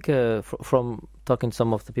 I think from talking to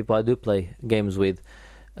some of the people I do play games with,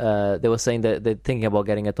 they were saying that they're thinking about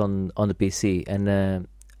getting it on the PC. And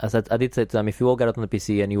I did say to them, if you all get it on the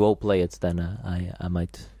PC and you all play it, then I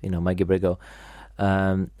might give it a go.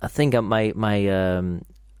 I think my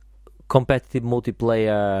competitive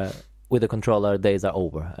multiplayer with a controller days are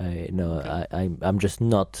over. I'm just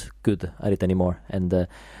not good at it anymore, and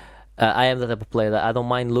I am the type of player that I don't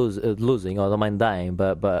mind losing or I don't mind dying,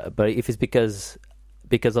 but if it's because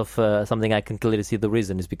of something I can clearly see the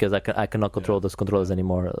reason is because I cannot control those controllers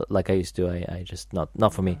anymore like I used to. I just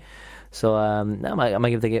not for me. So I might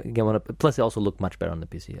give the game one. Plus, it also looked much better on the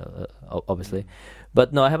PC, obviously.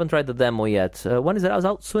 But no, I haven't tried the demo yet. When is it? It's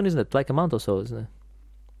out soon, isn't it? Like a month or so, isn't it?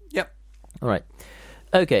 Yep. All right.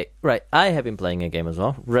 Okay, right. I have been playing a game as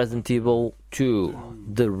well, Resident Evil 2,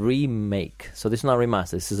 the remake. So this is not a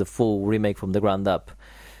remaster. This is a full remake from the ground up.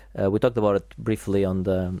 We talked about it briefly on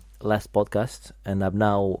the last podcast, and I've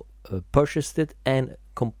now purchased it and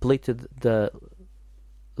completed there's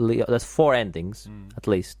 4 endings at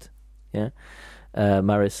least. Yeah,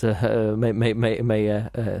 Maris may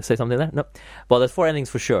say something there. No, well, there's 4 endings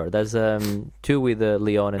for sure. There's 2 with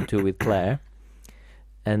Leon and 2 with Claire,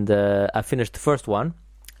 and I finished the first one.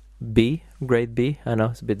 Grade B. I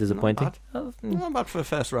know it's a bit disappointing. Not bad for the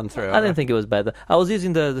first run through. I didn't think it was bad. I was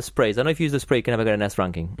using the sprays. I know if you use the spray, you can never get an S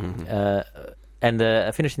ranking. Mm-hmm. And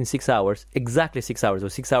I finished in 6 hours, exactly 6 hours. It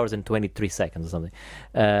was 6 hours and 23 seconds or something.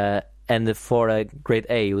 And for grade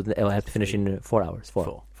A, I have to finish in 4 hours.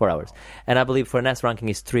 4 hours. And I believe for an S ranking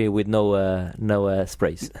is 3 with no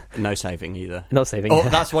sprays. No saving either. No saving. Oh,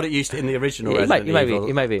 that's what it used to in the original Resident Evil.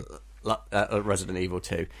 It might be. Resident Evil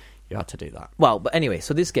 2. You had to do that. Well, but anyway,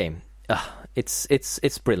 so this game, it's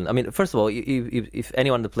brilliant. I mean, first of all, if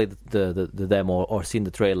anyone that played the demo or seen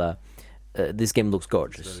the trailer, this game looks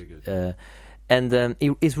gorgeous. It's very good. And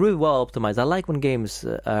it's really well optimized. I like when games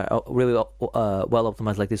are really well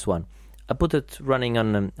optimized like this one. I put it running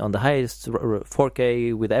on the highest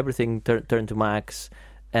 4K with everything turned to max.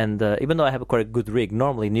 And even though I have a quite good rig,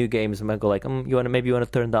 normally new games I might go like, you want to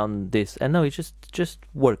turn down this, and no, it just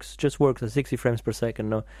works at 60 frames per second.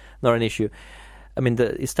 No, not an issue. I mean,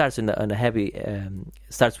 it starts in a heavy,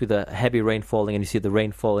 starts with a heavy rain falling, and you see the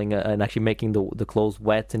rain falling and actually making the clothes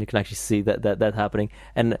wet, and you can actually see that happening.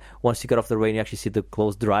 And once you get off the rain, you actually see the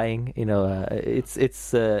clothes drying. They've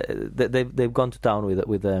gone to town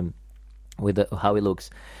with how it looks.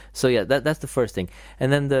 So yeah, that's the first thing,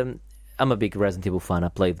 and then I'm a big Resident Evil fan. I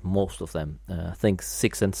played most of them. I think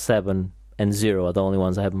 6 and 7 and 0 are the only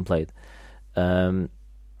ones I haven't played.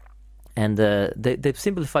 and they've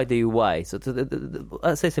simplified the UI. So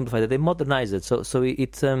I say simplified, they modernized it. So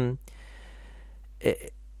it's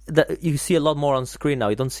that you see a lot more on screen now.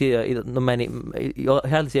 You don't see you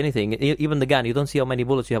hardly see anything. Even the gun, you don't see how many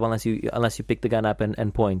bullets you have unless you pick the gun up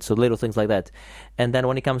and point. So little things like that. And then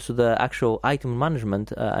when it comes to the actual item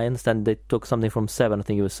management, I understand they took something from 7. I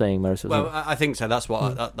think you were saying, Marius. Well, I think so. That's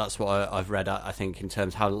what I've read. I think in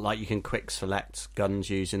terms of how like you can quick select guns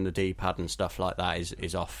using the D-pad and stuff like that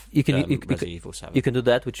is off. Resident Evil 7. You can do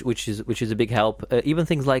that, which is a big help. Even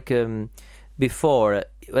things like. Before,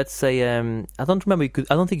 let's say, I don't think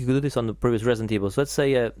you could do this on the previous Resident Evil. So let's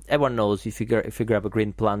say everyone knows if you grab a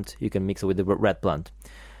green plant, you can mix it with the red plant.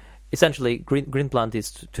 Essentially, green plant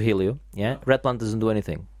is to heal you. Yeah, red plant doesn't do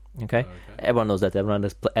anything. Okay, everyone knows that. Everyone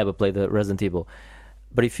has ever played the Resident Evil.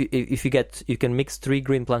 But if you can mix 3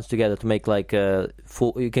 green plants together to make like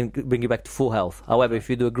full. You can bring you back to full health. However, if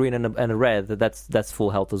you do a green and a red, that's full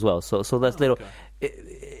health as well. So that's little.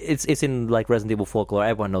 It's in like Resident Evil folklore.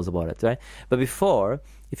 Everyone knows about it, right? But before,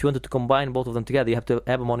 if you wanted to combine both of them together, you have to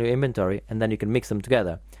have them on your inventory, and then you can mix them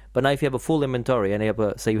together. But now, if you have a full inventory and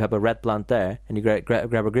you have a red plant there, and you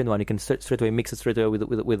grab a green one, you can straight away mix it straight away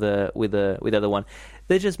with the other one.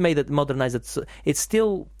 They just made it, modernized it. So it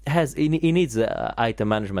still has. It needs item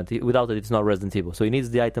management. Without it, it's not Resident Evil. So it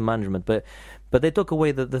needs the item management, but they took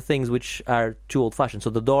away the things which are too old-fashioned.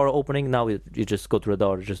 So the door opening, now you just go through the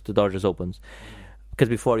door. The door just opens. Because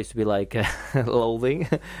before it used to be like loading,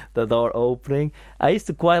 the door opening. I used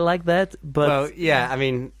to quite like that, but well, yeah, I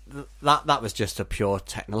mean that was just a pure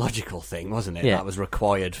technological thing, wasn't it? Yeah. That was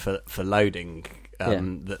required for loading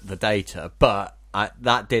the data, but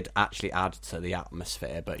that did actually add to the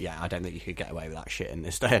atmosphere. But yeah, I don't think you could get away with that shit in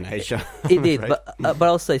this day and age. It did, but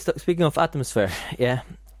I'll say, speaking of atmosphere, yeah.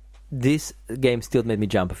 This game still made me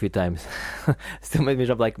jump a few times. Still made me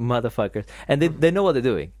jump like motherfuckers. And they know what they're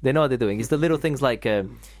doing. They know what they're doing. It's the little things like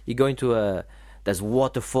you go into there's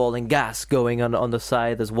water falling, gas going on the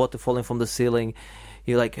side. There's water falling from the ceiling.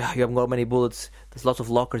 You're like, you haven't got many bullets. There's lots of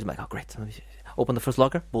lockers. I'm like, oh great. Open the first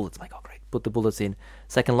locker, bullets. I'm like, oh great. Put the bullets in.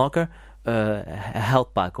 Second locker, a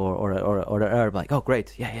health pack or an herb. Like, oh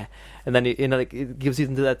great, yeah. And then it gives you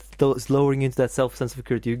into that, it's lowering into that sense of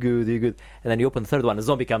security. You're good. And then you open the third one, a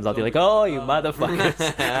zombie comes out. You're like, oh, you motherfuckers!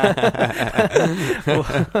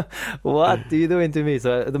 What are you doing to me?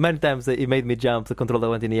 So the many times that it made me jump, the controller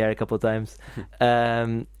went in the air a couple of times,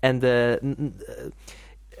 and.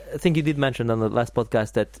 I think you did mention on the last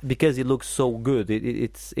podcast that because it looks so good,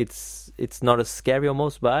 it's not as scary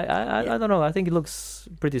almost. But I don't know. I think it looks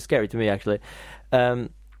pretty scary to me actually. But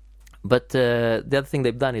the other thing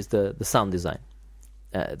they've done is the sound design.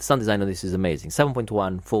 The sound design on this is amazing.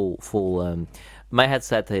 7.1 full. My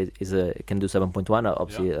headset can do 7.1.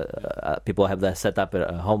 Obviously, people have that set up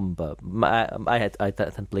at home, but I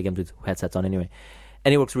tend to play games with headsets on anyway,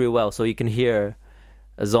 and it works really well. So you can hear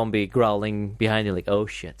a zombie growling behind you, like, oh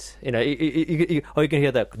shit, or you can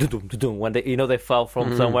hear that when they fall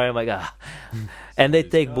from somewhere. I'm like, and they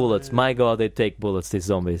take bullets. My God, they take bullets. These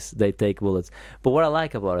zombies, they take bullets. But what I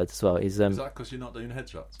like about it as well is that because you're not doing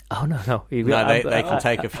headshots? Oh no, they can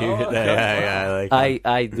take a few. Yeah.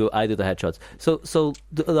 I do the headshots. So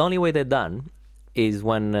the only way they're done is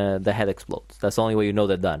when the head explodes. That's the only way you know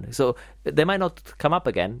they're done. So they might not come up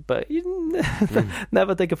again, but you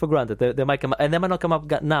never take it for granted. They might come up, and they might not come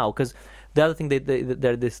up now, because the other thing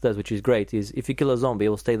this does, which is great, is if you kill a zombie, it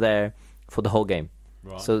will stay there for the whole game.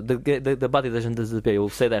 Right. So the body doesn't disappear. It will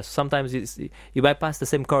stay there. So sometimes you bypass the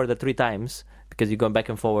same corridor 3 times because you're going back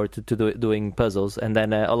and forward to doing puzzles, and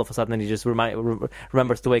then all of a sudden he just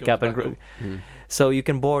remembers to wake up. So you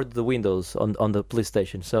can board the windows on the police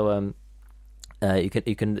station. So you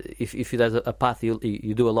can if there's a path you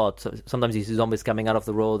do a lot. So sometimes you see zombies coming out of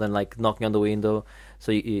the road and like knocking on the window.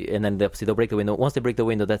 So and then they'll break the window. Once they break the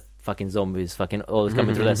window, that fucking zombie is fucking always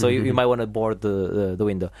coming through that. So you might want to board the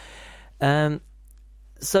window.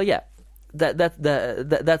 So yeah,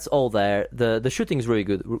 that's all there. The shooting is really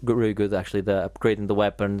good actually. The upgrading the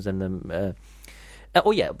weapons and the but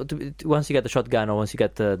once you get the shotgun or once you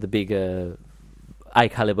get the big high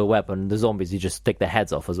caliber weapon, the zombies, you just take their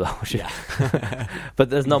heads off as well. But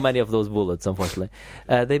there's not many of those bullets, unfortunately.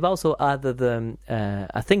 They've also added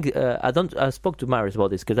I think I spoke to Marius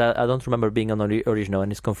about this because I don't remember being on the original, and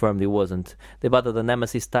it's confirmed it wasn't. They've added a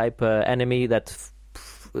Nemesis type enemy that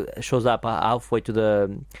shows up halfway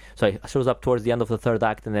shows up towards the end of the third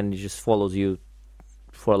act, and then he just follows you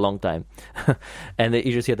for a long time. And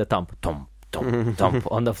you just hear the thump on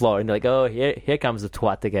the floor, and you're like, oh, here comes the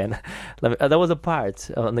twat again. There was a part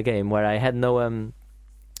on the game where I had no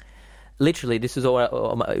literally, this is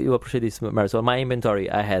all you appreciate this, Marius. So in my inventory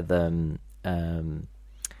I had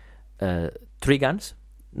 3 guns.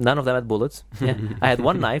 None of them had bullets. Yeah. I had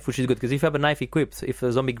one knife, which is good because if you have a knife equipped, if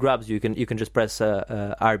a zombie grabs you, you can just press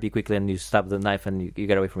RB quickly and you stab the knife and you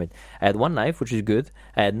get away from it. I had one knife, which is good.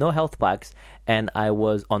 I had no health packs, and I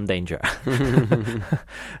was on danger.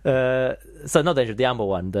 So not danger, the ammo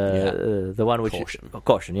one, the one which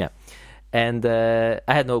caution, yeah. And I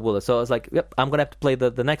had no bullets, so I was like, "Yep, I'm gonna have to play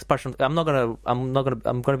the next portion. I'm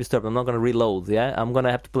gonna be stubborn. I'm not gonna reload. Yeah, I'm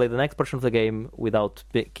gonna have to play the next portion of the game without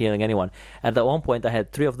killing anyone." And at one point, I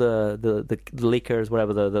had 3 of the lickers,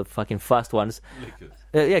 whatever the fucking fast ones.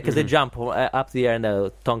 Yeah, because they jump up the air and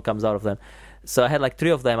the tongue comes out of them. So I had like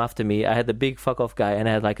 3 of them after me. I had the big fuck off guy, and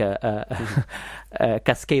I had like a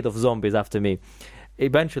cascade of zombies after me.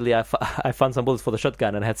 Eventually, I found some bullets for the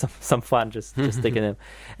shotgun and had some fun just taking them.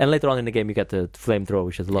 And later on in the game, you get the flamethrower,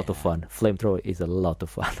 which is a lot of fun. Flamethrower is a lot of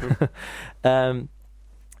fun.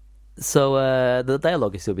 So the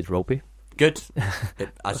dialogue is still a bit ropey. Good,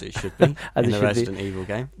 as it should be in a Resident Evil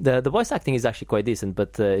game. The voice acting is actually quite decent,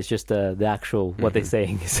 but it's just the actual what they're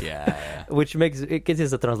saying is, which makes it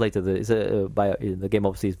is translated. It's the game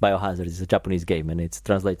obviously is Biohazard. It's a Japanese game and it's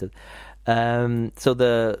translated. So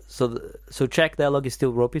Czech dialogue is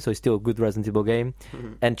still ropey, so it's still a good Resident Evil game,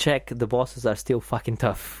 and Czech the bosses are still fucking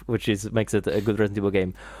tough, which makes it a good Resident Evil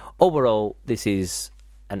game. Overall, this is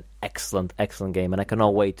an excellent game, and I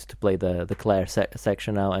cannot wait to play the Claire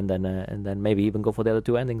section now, and then maybe even go for the other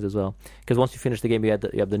 2 endings as well. Because once you finish the game, you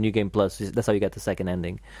have the new game plus. That's how you get the second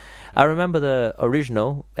ending. I remember the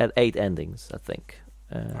original had 8 endings, I think.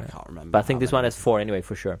 I can't remember. But I think this one has 4 anyway,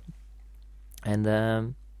 for sure.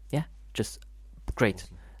 And just great.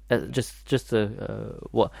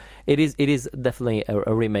 Well, it is definitely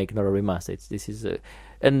a remake, not a remaster. This is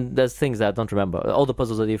and there's things that I don't remember. All the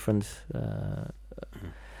puzzles are different.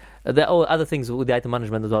 There are other things with the item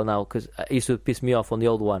management as well now, because it used to piss me off on the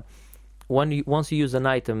old one. Once you use an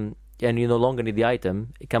item and you no longer need the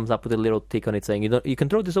item, it comes up with a little tick on it saying you can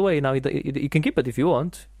throw this away now. You can keep it if you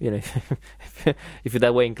want, if you're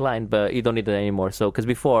that way inclined, but you don't need it anymore. So because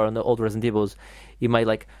before on the old Resident Evils, you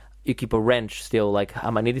might you keep a wrench still, like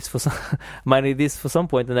I might need this for some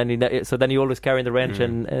point, and then you always carry the wrench,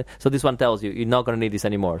 and so this one tells you you're not going to need this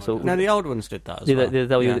anymore. So no, the old ones did that as well. They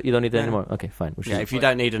tell you don't need it anymore. Okay, fine. If you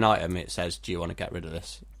don't need an item, it says, "Do you want to get rid of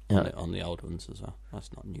this?" On the old ones as well.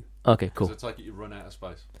 That's not new. Okay, cool. So it's like you run out of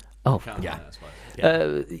space. Oh, Run out of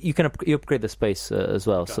space. You can upgrade the space as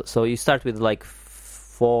well. Okay. So you start with like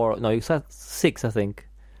 4. No, you start 6, I think.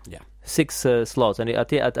 6 slots, and at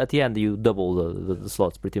the end you double the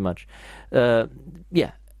slots pretty much.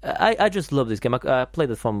 I just love this game. I played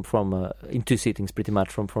it from in 2 sittings pretty much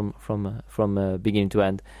from beginning to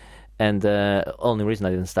end, and only reason I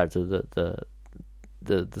didn't start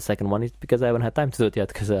the second one is because I haven't had time to do it yet,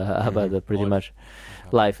 because I have had pretty much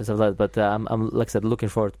life and stuff like that. But I'm like I said, looking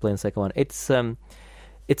forward to playing the second one.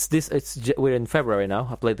 We're in February now.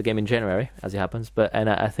 I played the game in January, as it happens, and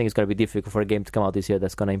I think it's going to be difficult for a game to come out this year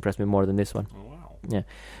that's going to impress me more than this one. Oh, wow. Yeah,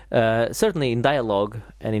 certainly in dialogue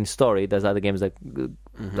and in story, there's other games that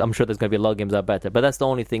I'm sure there's going to be a lot of games that are better. But that's the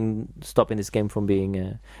only thing stopping this game from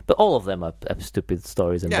being. But all of them have stupid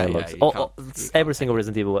stories and dialogues. Every single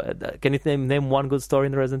Resident Evil. Can you name one good story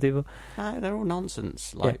in the Resident Evil? They're all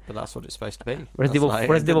nonsense. But that's what it's supposed to be. Resident Evil 4,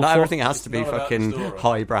 everything has to be fucking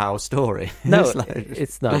highbrow story. No, it's not.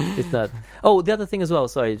 It's not. Oh, the other thing as well.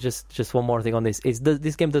 Sorry, just one more thing on this. Is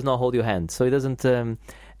this game does not hold your hand, so it doesn't.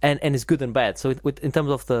 And it's good and bad. So in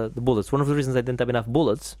terms of the bullets, one of the reasons I didn't have enough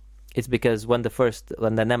bullets is because when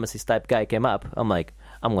the Nemesis type guy came up, I'm like,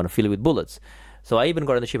 I'm gonna fill it with bullets. So I even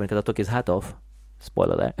got an achievement because I took his hat off.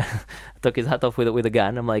 Spoiler there. I took his hat off with a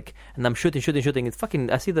gun. I'm like, and I'm shooting. It's fucking.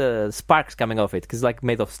 I see the sparks coming off it because it's like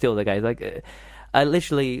made of steel. The guy like. I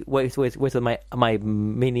literally wasted my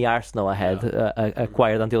mini arsenal I had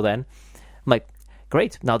acquired until then. I'm like,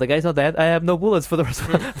 great, now the guy's not dead. I have no bullets for the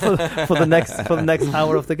for the next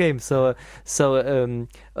hour of the game. So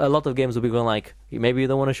a lot of games will be going like, maybe you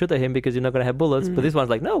don't want to shoot at him because you're not going to have bullets. But this one's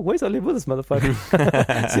like, no, where's only bullets, motherfucker?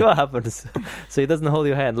 See what happens. So it doesn't hold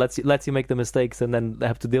your hand. Lets you make the mistakes and then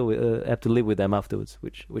have to live with them afterwards,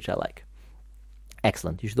 which I like.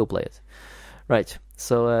 Excellent. You should all play it. Right.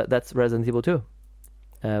 So that's Resident Evil 2.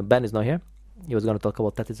 Ben is not here. He was going to talk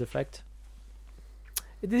about Tetris Effect.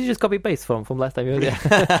 Did you just copy paste from last time you were there?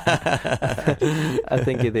 I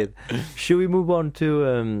think you did. Should we move on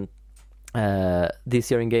to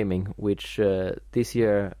this year in gaming? Which this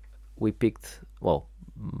year we picked. Well,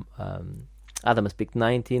 Adam has picked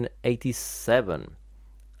 1987.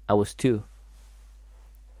 I was 2.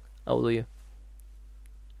 How old are you?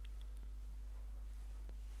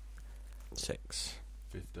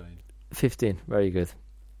 15. 15. Very good.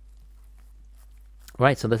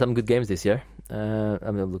 Right, so there's some good games this year. I'm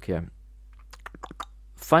gonna look here.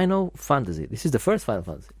 Final Fantasy. This is the first Final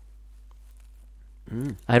Fantasy.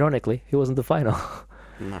 Ironically, he wasn't the final.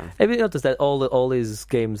 No. Have you noticed that all these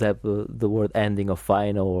games have the word ending of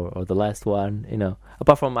final or the last one? You know,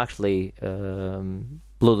 apart from actually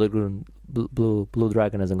Blue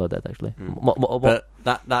Dragon hasn't got that actually. But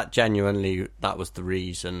that genuinely, that was the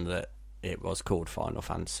reason that it was called Final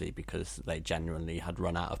Fantasy, because they genuinely had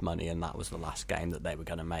run out of money and that was the last game that they were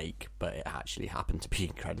going to make, but it actually happened to be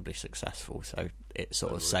incredibly succceul, so it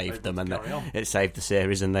sort of saved them, and it saved the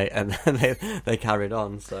series, and they carried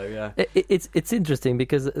on. So yeah, it's interesting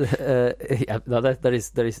because no, that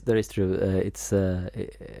is true. It's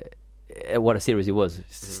what a series it was.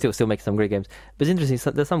 Still makes some great games, but it's interesting.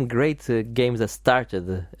 So there's some great games that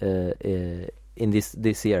started in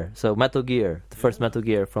this year. So Metal Gear, the first Metal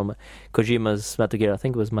Gear from Kojima's Metal Gear, I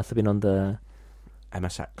think must have been on the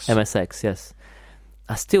MSX. Yes,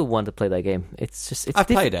 I still want to play that game. I've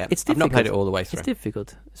played it. It's I've not played it all the way through. It's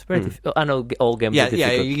difficult. It's very difficult. I know all games are difficult.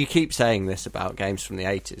 Yeah, you keep saying this about games from the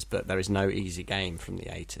 80s, but there is no easy game from the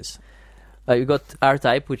 80s. You got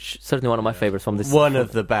R-Type, which is certainly one of my favorites from this. One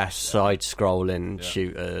of the best side-scrolling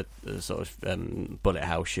shooter, sort of bullet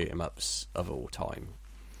hell shoot-em-ups of all time.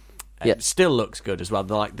 It still looks good as well.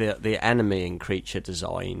 Like the enemy and creature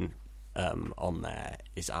design on there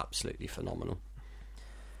is absolutely phenomenal.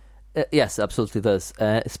 Yes, absolutely does.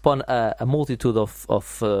 It spawned a multitude of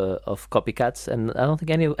copycats, and I don't think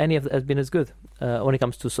any of it has been as good when it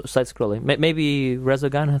comes to side scrolling. Maybe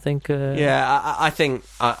Resogun, I think. I think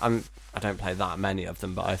I don't play that many of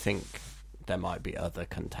them, but I think there might be other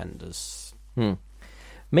contenders.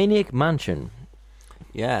 Maniac Mansion.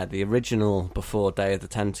 Yeah, the original before Day of the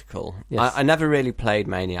Tentacle. Yes. I never really played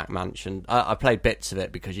Maniac Mansion. I played bits of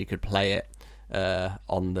it because you could play it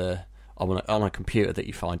on a computer that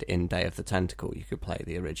you find in Day of the Tentacle. You could play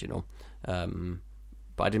the original, but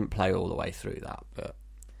I didn't play all the way through that. But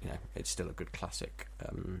you know, it's still a good classic.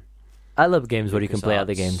 I love games where you can play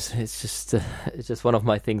other games. It's just one of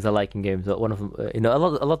my things I like in games. One of them, a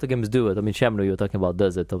lot of games do it. I mean, Shamrock you were talking about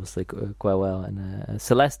does it obviously quite well, and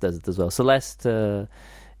Celeste does it as well. Celeste,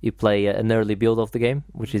 you play an early build of the game,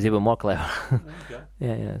 which is even more clever. Okay.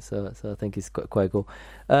 yeah. So I think it's quite cool.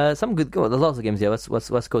 Some good, there's lots of games here. Let's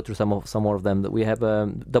go through some more of them. We have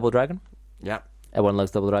Double Dragon. Yeah, everyone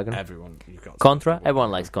likes Double Dragon. Everyone. You've got Contra.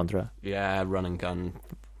 Everyone likes Contra. Yeah, run and gun.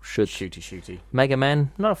 Shooty. Mega Man,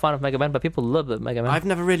 not a fan of Mega Man, but people love the Mega Man. I've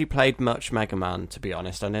never really played much Mega Man, to be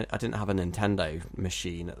honest. I didn't have a Nintendo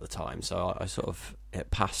machine at the time, so I sort of, it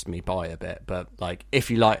passed me by a bit. But like, if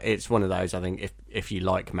you like, it's one of those. I think if you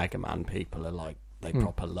like Mega Man, people are like, they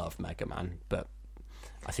proper love Mega Man. But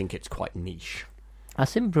I think it's quite niche. I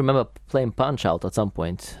seem to remember playing Punch Out at some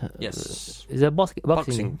point. Yes, is it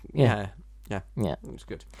boxing? Yeah, it was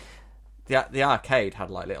good. The arcade had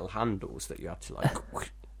like little handles that you had to like.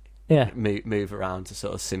 Move around to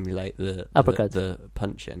sort of simulate the uppercut, the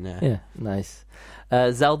punching. Yeah, nice.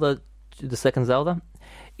 Zelda, the second Zelda.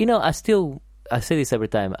 I say this every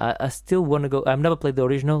time. I still want to go. I've never played the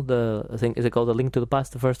original. I think is it called A Link to the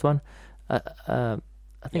Past, the first one. I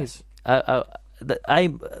think yes.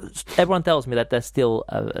 Everyone tells me that that's still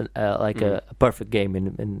a perfect game,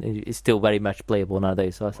 and it's still very much playable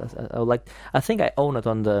nowadays. So I would like. I think I own it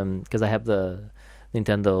on because I have the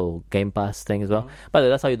Nintendo Game Pass thing as well. By the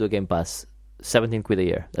way, that's how you do a Game Pass. 17 quid a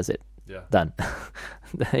year. That's it. Yeah. Done.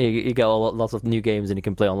 you get lots of new games and you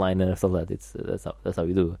can play online and stuff like that. That's how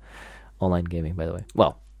you do online gaming. By the way,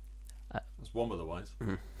 well, that's one of the ways.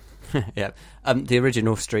 Yeah. The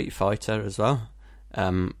original Street Fighter as well,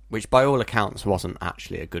 which by all accounts wasn't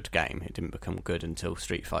actually a good game. It didn't become good until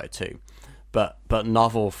Street Fighter 2, but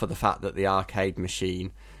novel for the fact that the arcade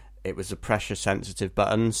machine. It was a pressure-sensitive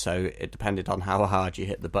button, so it depended on how hard you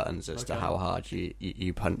hit the buttons as to how hard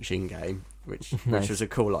you punch in game, which was a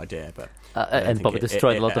cool idea. But and probably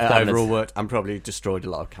destroyed a lot of cabinets. Overall worked, and probably destroyed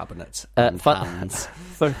a lot of cabinets and hands.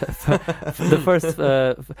 For the first,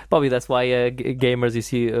 probably that's why gamers you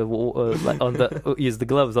see on the use the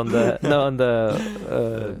gloves on the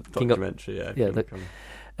documentary.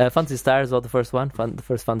 Phantasy Star as well, the first one, the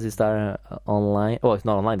first Phantasy Star online. Oh, it's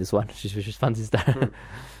not online. This one, it's just Phantasy Star.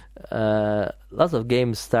 Lots of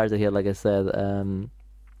games started here, like I said.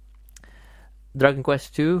 Dragon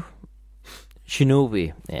Quest 2,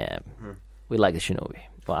 Shinobi. Yeah, we like the Shinobi.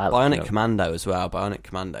 Well, Bionic Commando as well. Bionic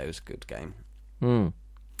Commando is a good game.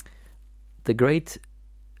 The Great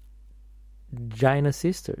Gina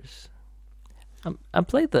Sisters. I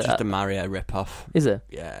played that. Just a Mario rip-off. Is it?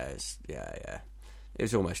 Yeah, yeah. It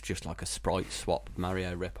was almost just like a sprite swap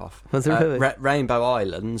Mario rip-off. Was it really? Rainbow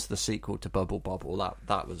Islands, the sequel to Bubble Bobble,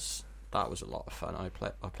 that was That was a lot of fun. I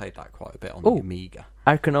played that quite a bit on Ooh. the Amiga.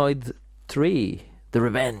 Arkanoid 3, The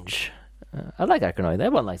Revenge. I like Arkanoid.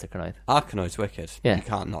 Everyone likes Arkanoid. Arkanoid's wicked. Yeah. You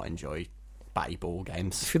can't not enjoy batty ball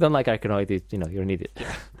games. If you don't like Arkanoid, you're an idiot.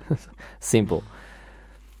 Simple.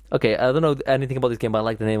 Okay, I don't know anything about this game, but I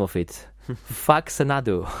like the name of it.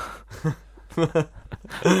 Faxanadu.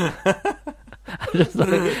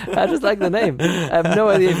 I just like the name. I have no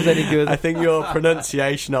idea if it's any good. I think your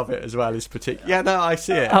pronunciation of it as well is particular. Yeah, no, I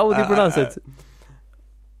see it. How would you pronounce it?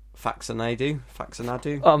 Faxanadu.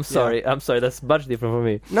 Oh, I'm sorry. I'm sorry. That's much different from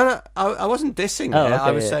me. No, I wasn't dissing Oh, it. okay,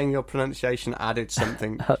 I was yeah. saying your pronunciation added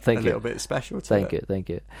something Thank a you. little bit special to Thank it.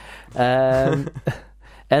 you.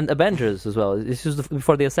 And Avengers as well. This is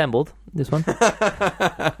before they assembled. This one.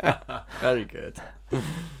 Very good.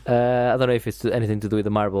 I don't know if it's anything to do with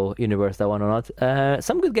the Marvel universe, that one or not.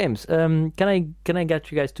 Some good games. Can I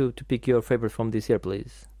get you guys to pick your favorite from this year,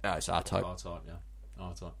 please? It's R-Type. R-Type, yeah.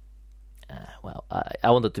 R-Type. Well, I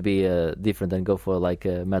wanted to be different and go for like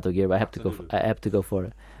Metal Gear, but I have to go. I have to go for.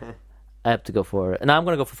 I have to go for. Now I'm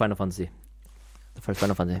gonna go for Final Fantasy. The first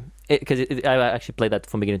Final Fantasy, because I actually played that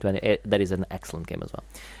from beginning to end. That is an excellent game as well.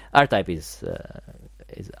 R-Type is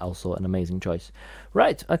also an amazing choice.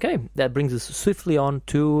 Right, okay, that brings us swiftly on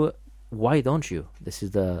to Why Don't You? This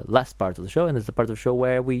is the last part of the show, and it's the part of the show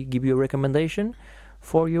where we give you a recommendation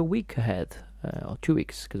for your week ahead, or 2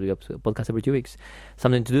 weeks, because we have a podcast every 2 weeks.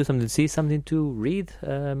 Something to do, something to see, something to read.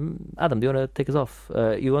 Adam, do you want to take us off?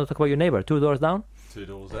 You want to talk about your neighbor, 2 doors down? 2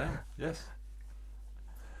 doors down, yes.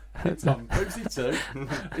 It's on BBC 2.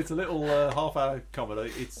 It's a little half-hour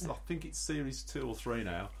comedy. I think it's series 2 or 3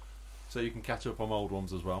 now, so you can catch up on old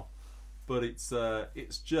ones as well. But it's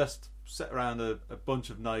just set around a bunch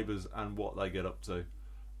of neighbours and what they get up to,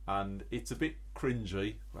 and it's a bit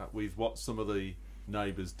cringy with what some of the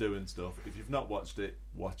neighbours do and stuff. If you've not watched it,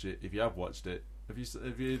 watch it. If you have watched it, have you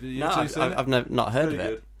seen No, I've not heard of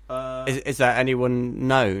it. Good. Is there anyone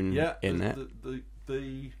known Yeah, in it?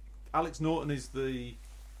 The Alex Norton is the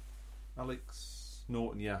Alex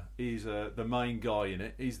Norton. Yeah, he's the main guy in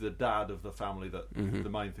it. He's the dad of the family that the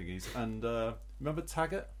main thing is. And remember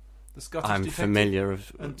Taggart, the Scottish I'm detective? familiar And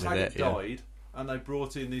with Taggart it. Yeah. died, and they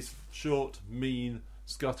brought in this short, mean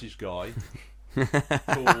Scottish guy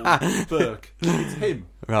called Burke. It's him,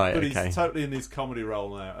 Right. but Okay. he's totally in this comedy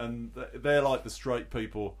role now, and they're like the straight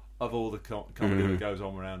people of all the comedy that goes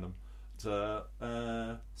on around them.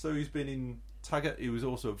 So he's been in Taggart. He was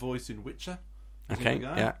also a voice in Witcher. Okay.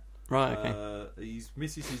 Yeah. Right. Okay. His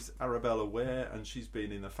missus is Arabella Ware, and she's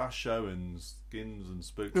been in the Fast Show and Skins and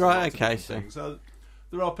Spooks. Right, And lots of okay, different things. So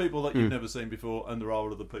there are people that you've never seen before, and there are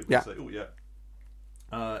other people Yeah. that say, "Oh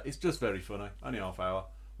yeah." It's just very funny. Only half hour,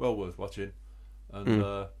 well worth watching.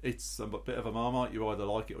 And it's a bit of a marmite. You either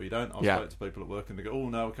like it or you don't. I've spoken to people at work and they go, "Oh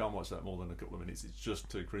no, I can't watch that more than a couple of minutes. It's just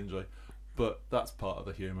too cringy." But that's part of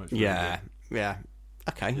the humour. It's really Yeah. good. Yeah.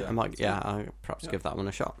 Okay. Yeah, I might. it's Yeah. good. I'll perhaps Yeah. give that one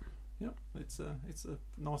a shot. Yeah, it's a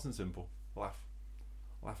nice and simple laugh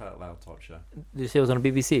out loud type show. Did you say it was on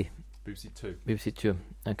BBC? BBC 2. BBC 2.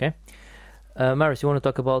 Okay. Marius, you want to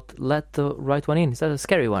talk about Let the Right One In? Is that a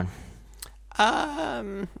scary one? I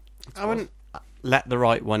wouldn't let the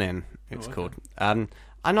right one in. It's okay. called. I'm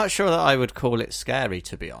not sure that I would call it scary,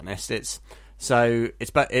 to be honest. It's a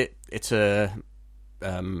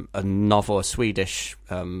novel, a Swedish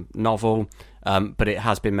novel, but it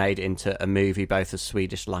has been made into a movie, both a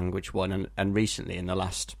Swedish language one and recently in the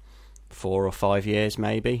last 4 or 5 years,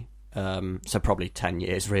 maybe. So probably 10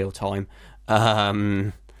 years real time.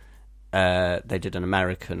 They did an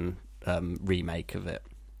American remake of it.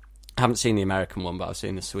 I haven't seen the American one, but I've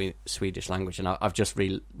seen the Swedish language, and I've just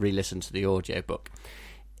re-listened to the audiobook.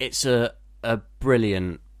 It's a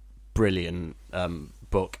brilliant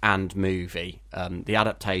book and movie. The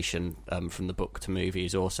adaptation from the book to movie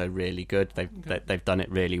is also really good. They've done it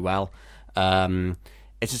really well.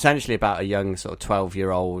 It's essentially about a young sort of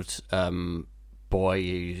 12-year-old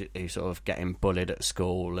boy who's sort of getting bullied at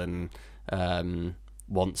school and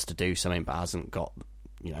wants to do something but hasn't got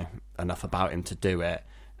enough about him to do it.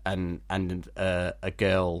 And a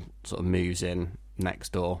girl sort of moves in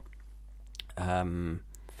next door, and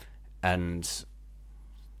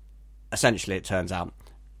essentially it turns out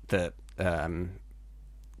that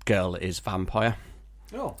girl is vampire.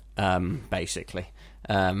 Oh, basically,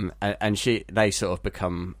 and they sort of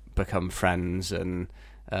become friends, and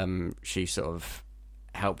she sort of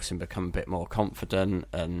helps him become a bit more confident,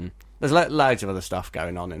 and there's loads of other stuff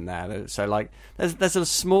going on in there. So like, there's a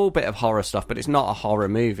small bit of horror stuff, but it's not a horror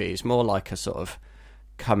movie. It's more like a sort of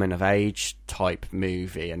coming of age type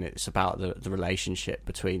movie, and it's about the relationship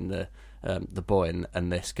between the boy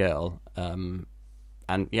and this girl. And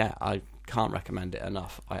yeah, I can't recommend it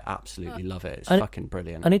enough. I absolutely love it. It's I- fucking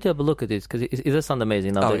brilliant. I need to have a look at this because it does sound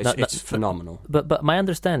amazing. Now, it's phenomenal. But my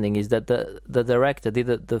understanding is that the director did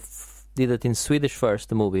it in Swedish first,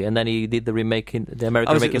 the movie, and then he did the remake in the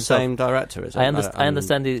American Is remake it the himself. same director? Is it? I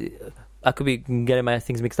understand it. I could be getting my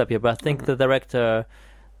things mixed up here, but I think the director,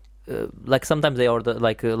 like sometimes they order,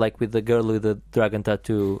 like with the girl with the dragon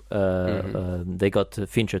tattoo, they got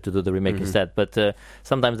Fincher to do the remake instead. But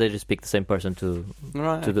sometimes they just pick the same person to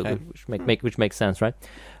do, which makes sense, right?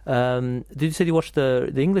 Did you say you watched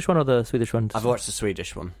the English one or the Swedish one? I've watched the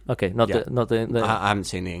Swedish one. Okay, not the. I haven't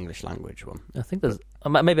seen the English language one. I think there's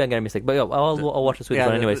maybe I'm getting a mistake, but yeah, I'll watch the Swedish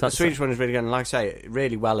one anyway. The Swedish one is really good, and like I say,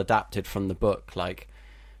 really well adapted from the book. Like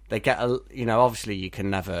they get obviously you can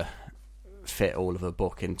never fit all of a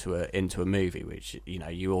book into a movie, which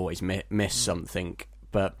you always miss something.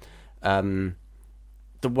 But the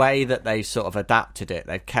way that they sort of adapted it,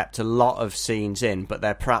 they've kept a lot of scenes in, but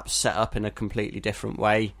they're perhaps set up in a completely different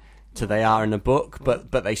way to they are in a book.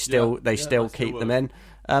 But they still keep them in.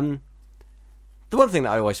 The one thing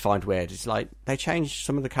that I always find weird is like they change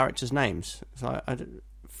some of the characters' names. So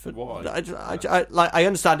Why? I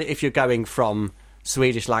understand it if you're going from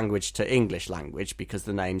Swedish language to English language because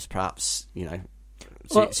the names perhaps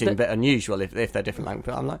seem a bit unusual if they're different language.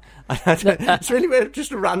 But I'm like, it's really weird,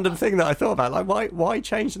 just a random thing that I thought about. Like, why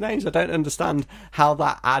change the names? I don't understand how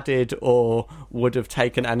that added or would have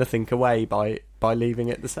taken anything away by leaving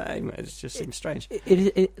it the same. It just seems strange.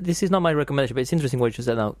 This is not my recommendation, but it's interesting what you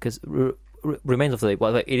said now because Remains of the Day.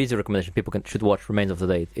 Well, it is a recommendation. People should watch Remains of the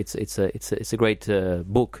Day. It's a great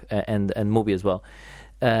book and movie as well.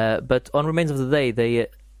 But on Remains of the Day,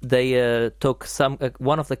 they took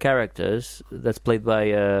one of the characters that's played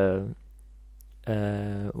by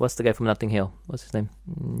what's the guy from Notting Hill? What's his name?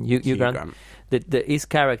 Hugh Grant. His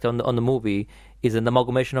character on the movie is an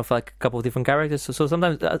amalgamation of like a couple of different characters. So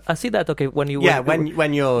sometimes I see that. Okay, when you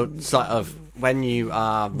when you're sort of when you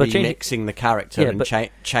are remixing the character and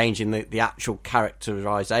changing the actual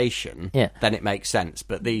characterization, then it makes sense.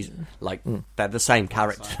 But these they're the same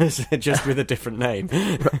characters, just with a different name.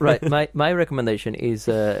 Right. My recommendation is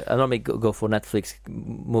I normally go for Netflix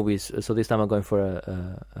movies. So this time I'm going for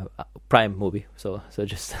a Prime movie. So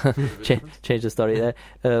just change the story there.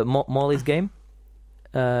 Molly's Game.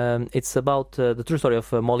 It's about the true story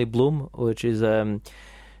of Molly Bloom, which is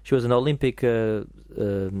she was an Olympic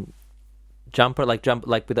jumper, like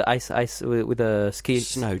with the ice with the skis.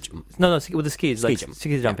 Snow jump. No, with the skis,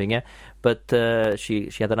 ski jumping. Yeah, but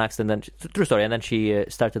she had an accident. True story, and then she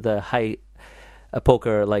started a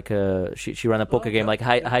poker, like she ran a poker game, like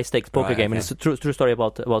high stakes poker game, and it's a true story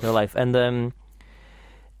about her life.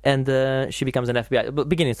 And she becomes an FBI. But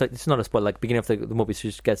beginning, it's not a spoiler. Like beginning of the movie, she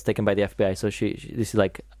just gets taken by the FBI. So this is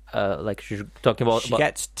like she's talking about. She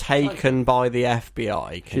gets taken by the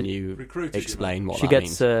FBI. Can you explain what that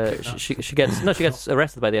means? She gets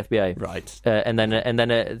arrested by the FBI. Right. And then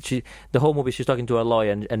the whole movie she's talking to a lawyer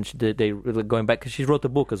and they going back because she wrote a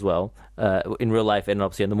book as well in real life and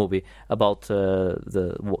obviously in the movie about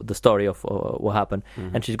the story of what happened.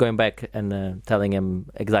 And she's going back and telling him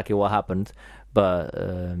exactly what happened. But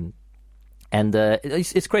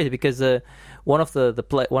it's crazy because one of the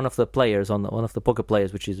players one of the poker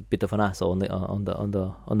players, which is a bit of an asshole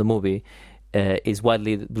on the movie, is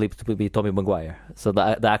widely believed to be Tommy Maguire. So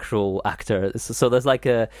the actual actor. So there's like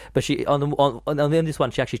but she on this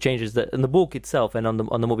one she actually changes in the book itself and on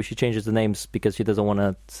the movie she changes the names because she doesn't want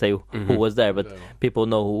to say who was there, but people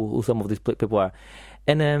know who some of these people are.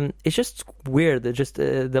 And it's just weird, just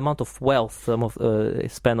the amount of wealth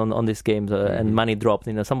spent on these games and money dropped.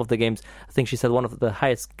 Some of the games, I think she said one of the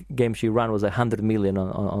highest games she ran was 100 million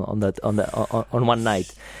on one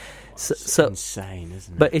night. So insane,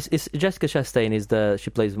 isn't it? But it's Jessica Chastain she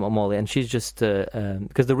plays Molly, and she's just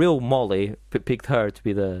because the real Molly picked her to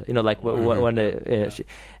be the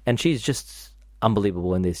and she's just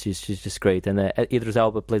unbelievable in this. She's just great, and Idris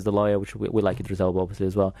Elba plays the lawyer, which we like Idris Elba obviously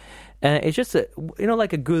as well. And it's just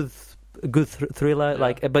like a good thriller.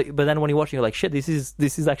 Like, but then when you're watching, you're like, shit, this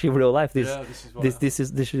is actually real life. This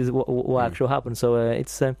is what actually happened. So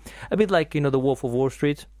it's a bit like The Wolf of Wall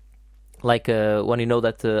Street. Like when you know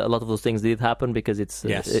that a lot of those things did happen because it's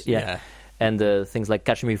and things like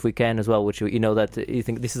Catch Me If We Can as well, which that you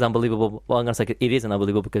think this is unbelievable. Well, I'm gonna say it isn't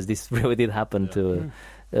unbelievable because this really did happen to.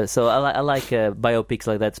 So I like biopics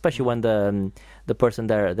like that, especially when the person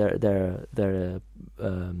they're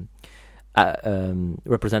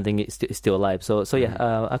representing is still alive. So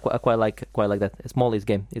yeah, I quite like that. It's Molly's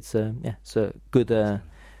Game. It's it's a good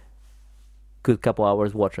couple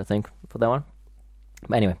hours watch, I think, for that one.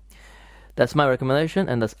 But anyway. That's my recommendation,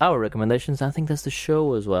 and that's our recommendations. I think that's the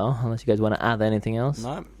show as well, unless you guys want to add anything else.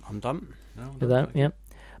 No, I'm done. No, You're done? Yeah.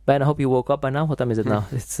 Ben, I hope you woke up by now. What time is it now?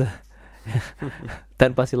 It's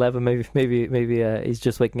 10 past 11. Maybe he's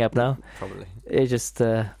just waking up now. Probably. He's just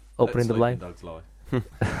opening the blind. Dogs lie.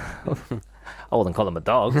 I wouldn't call him a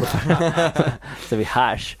dog. To be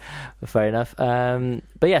harsh. Fair enough.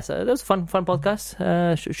 But yes, that was a fun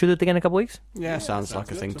podcast. Should we do it again in a couple of weeks? Yeah, sounds like a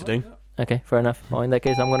good thing to me, do. yeah. Okay, fair enough. Well, in that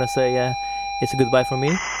case, I'm going to say it's a goodbye from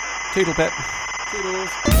me. Toodle pip. Toodles.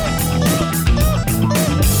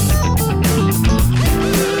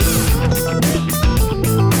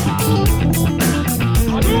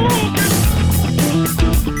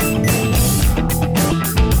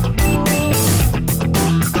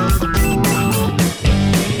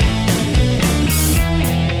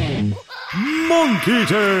 Monkey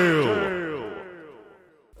Tail.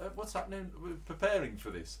 What's happening? We're preparing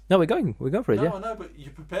for this. No, we're going for it, No, yeah. I know, but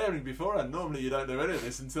you're preparing beforehand. Normally, you don't do any of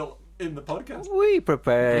this until in the podcast. We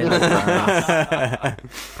prepared. I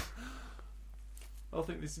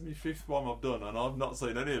think this is my 5th one I've done, and I've not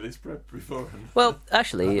seen any of this prep beforehand. Well,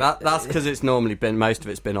 actually... That's because it's normally been, most of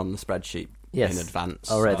it's been on the spreadsheet Yes, in advance.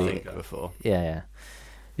 already. I think, before. Yeah.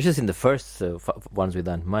 It's just in the first ones we've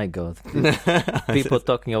done. My God. People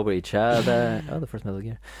talking over each other. Oh, the first Metal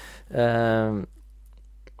Gear.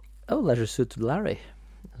 Leisure Suit Larry.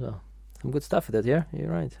 So, some good stuff with that, yeah? You're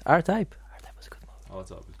right. R-Type. R-Type was a good movie. Oh, I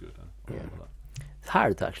thought it was good. Huh? I Yeah. remember that. It's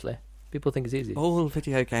hard, actually. People think it's easy. All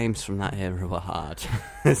video games from that era were hard.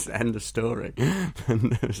 It's the end of story. And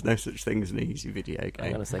there was no such thing as an easy video Hang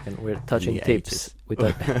game. on a second. We're touching the tips.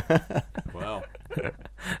 80s. Wow.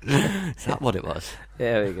 Is that what it was?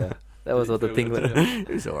 There we go. That was what the thing was. It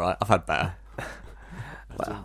was alright. I've had better. Wow.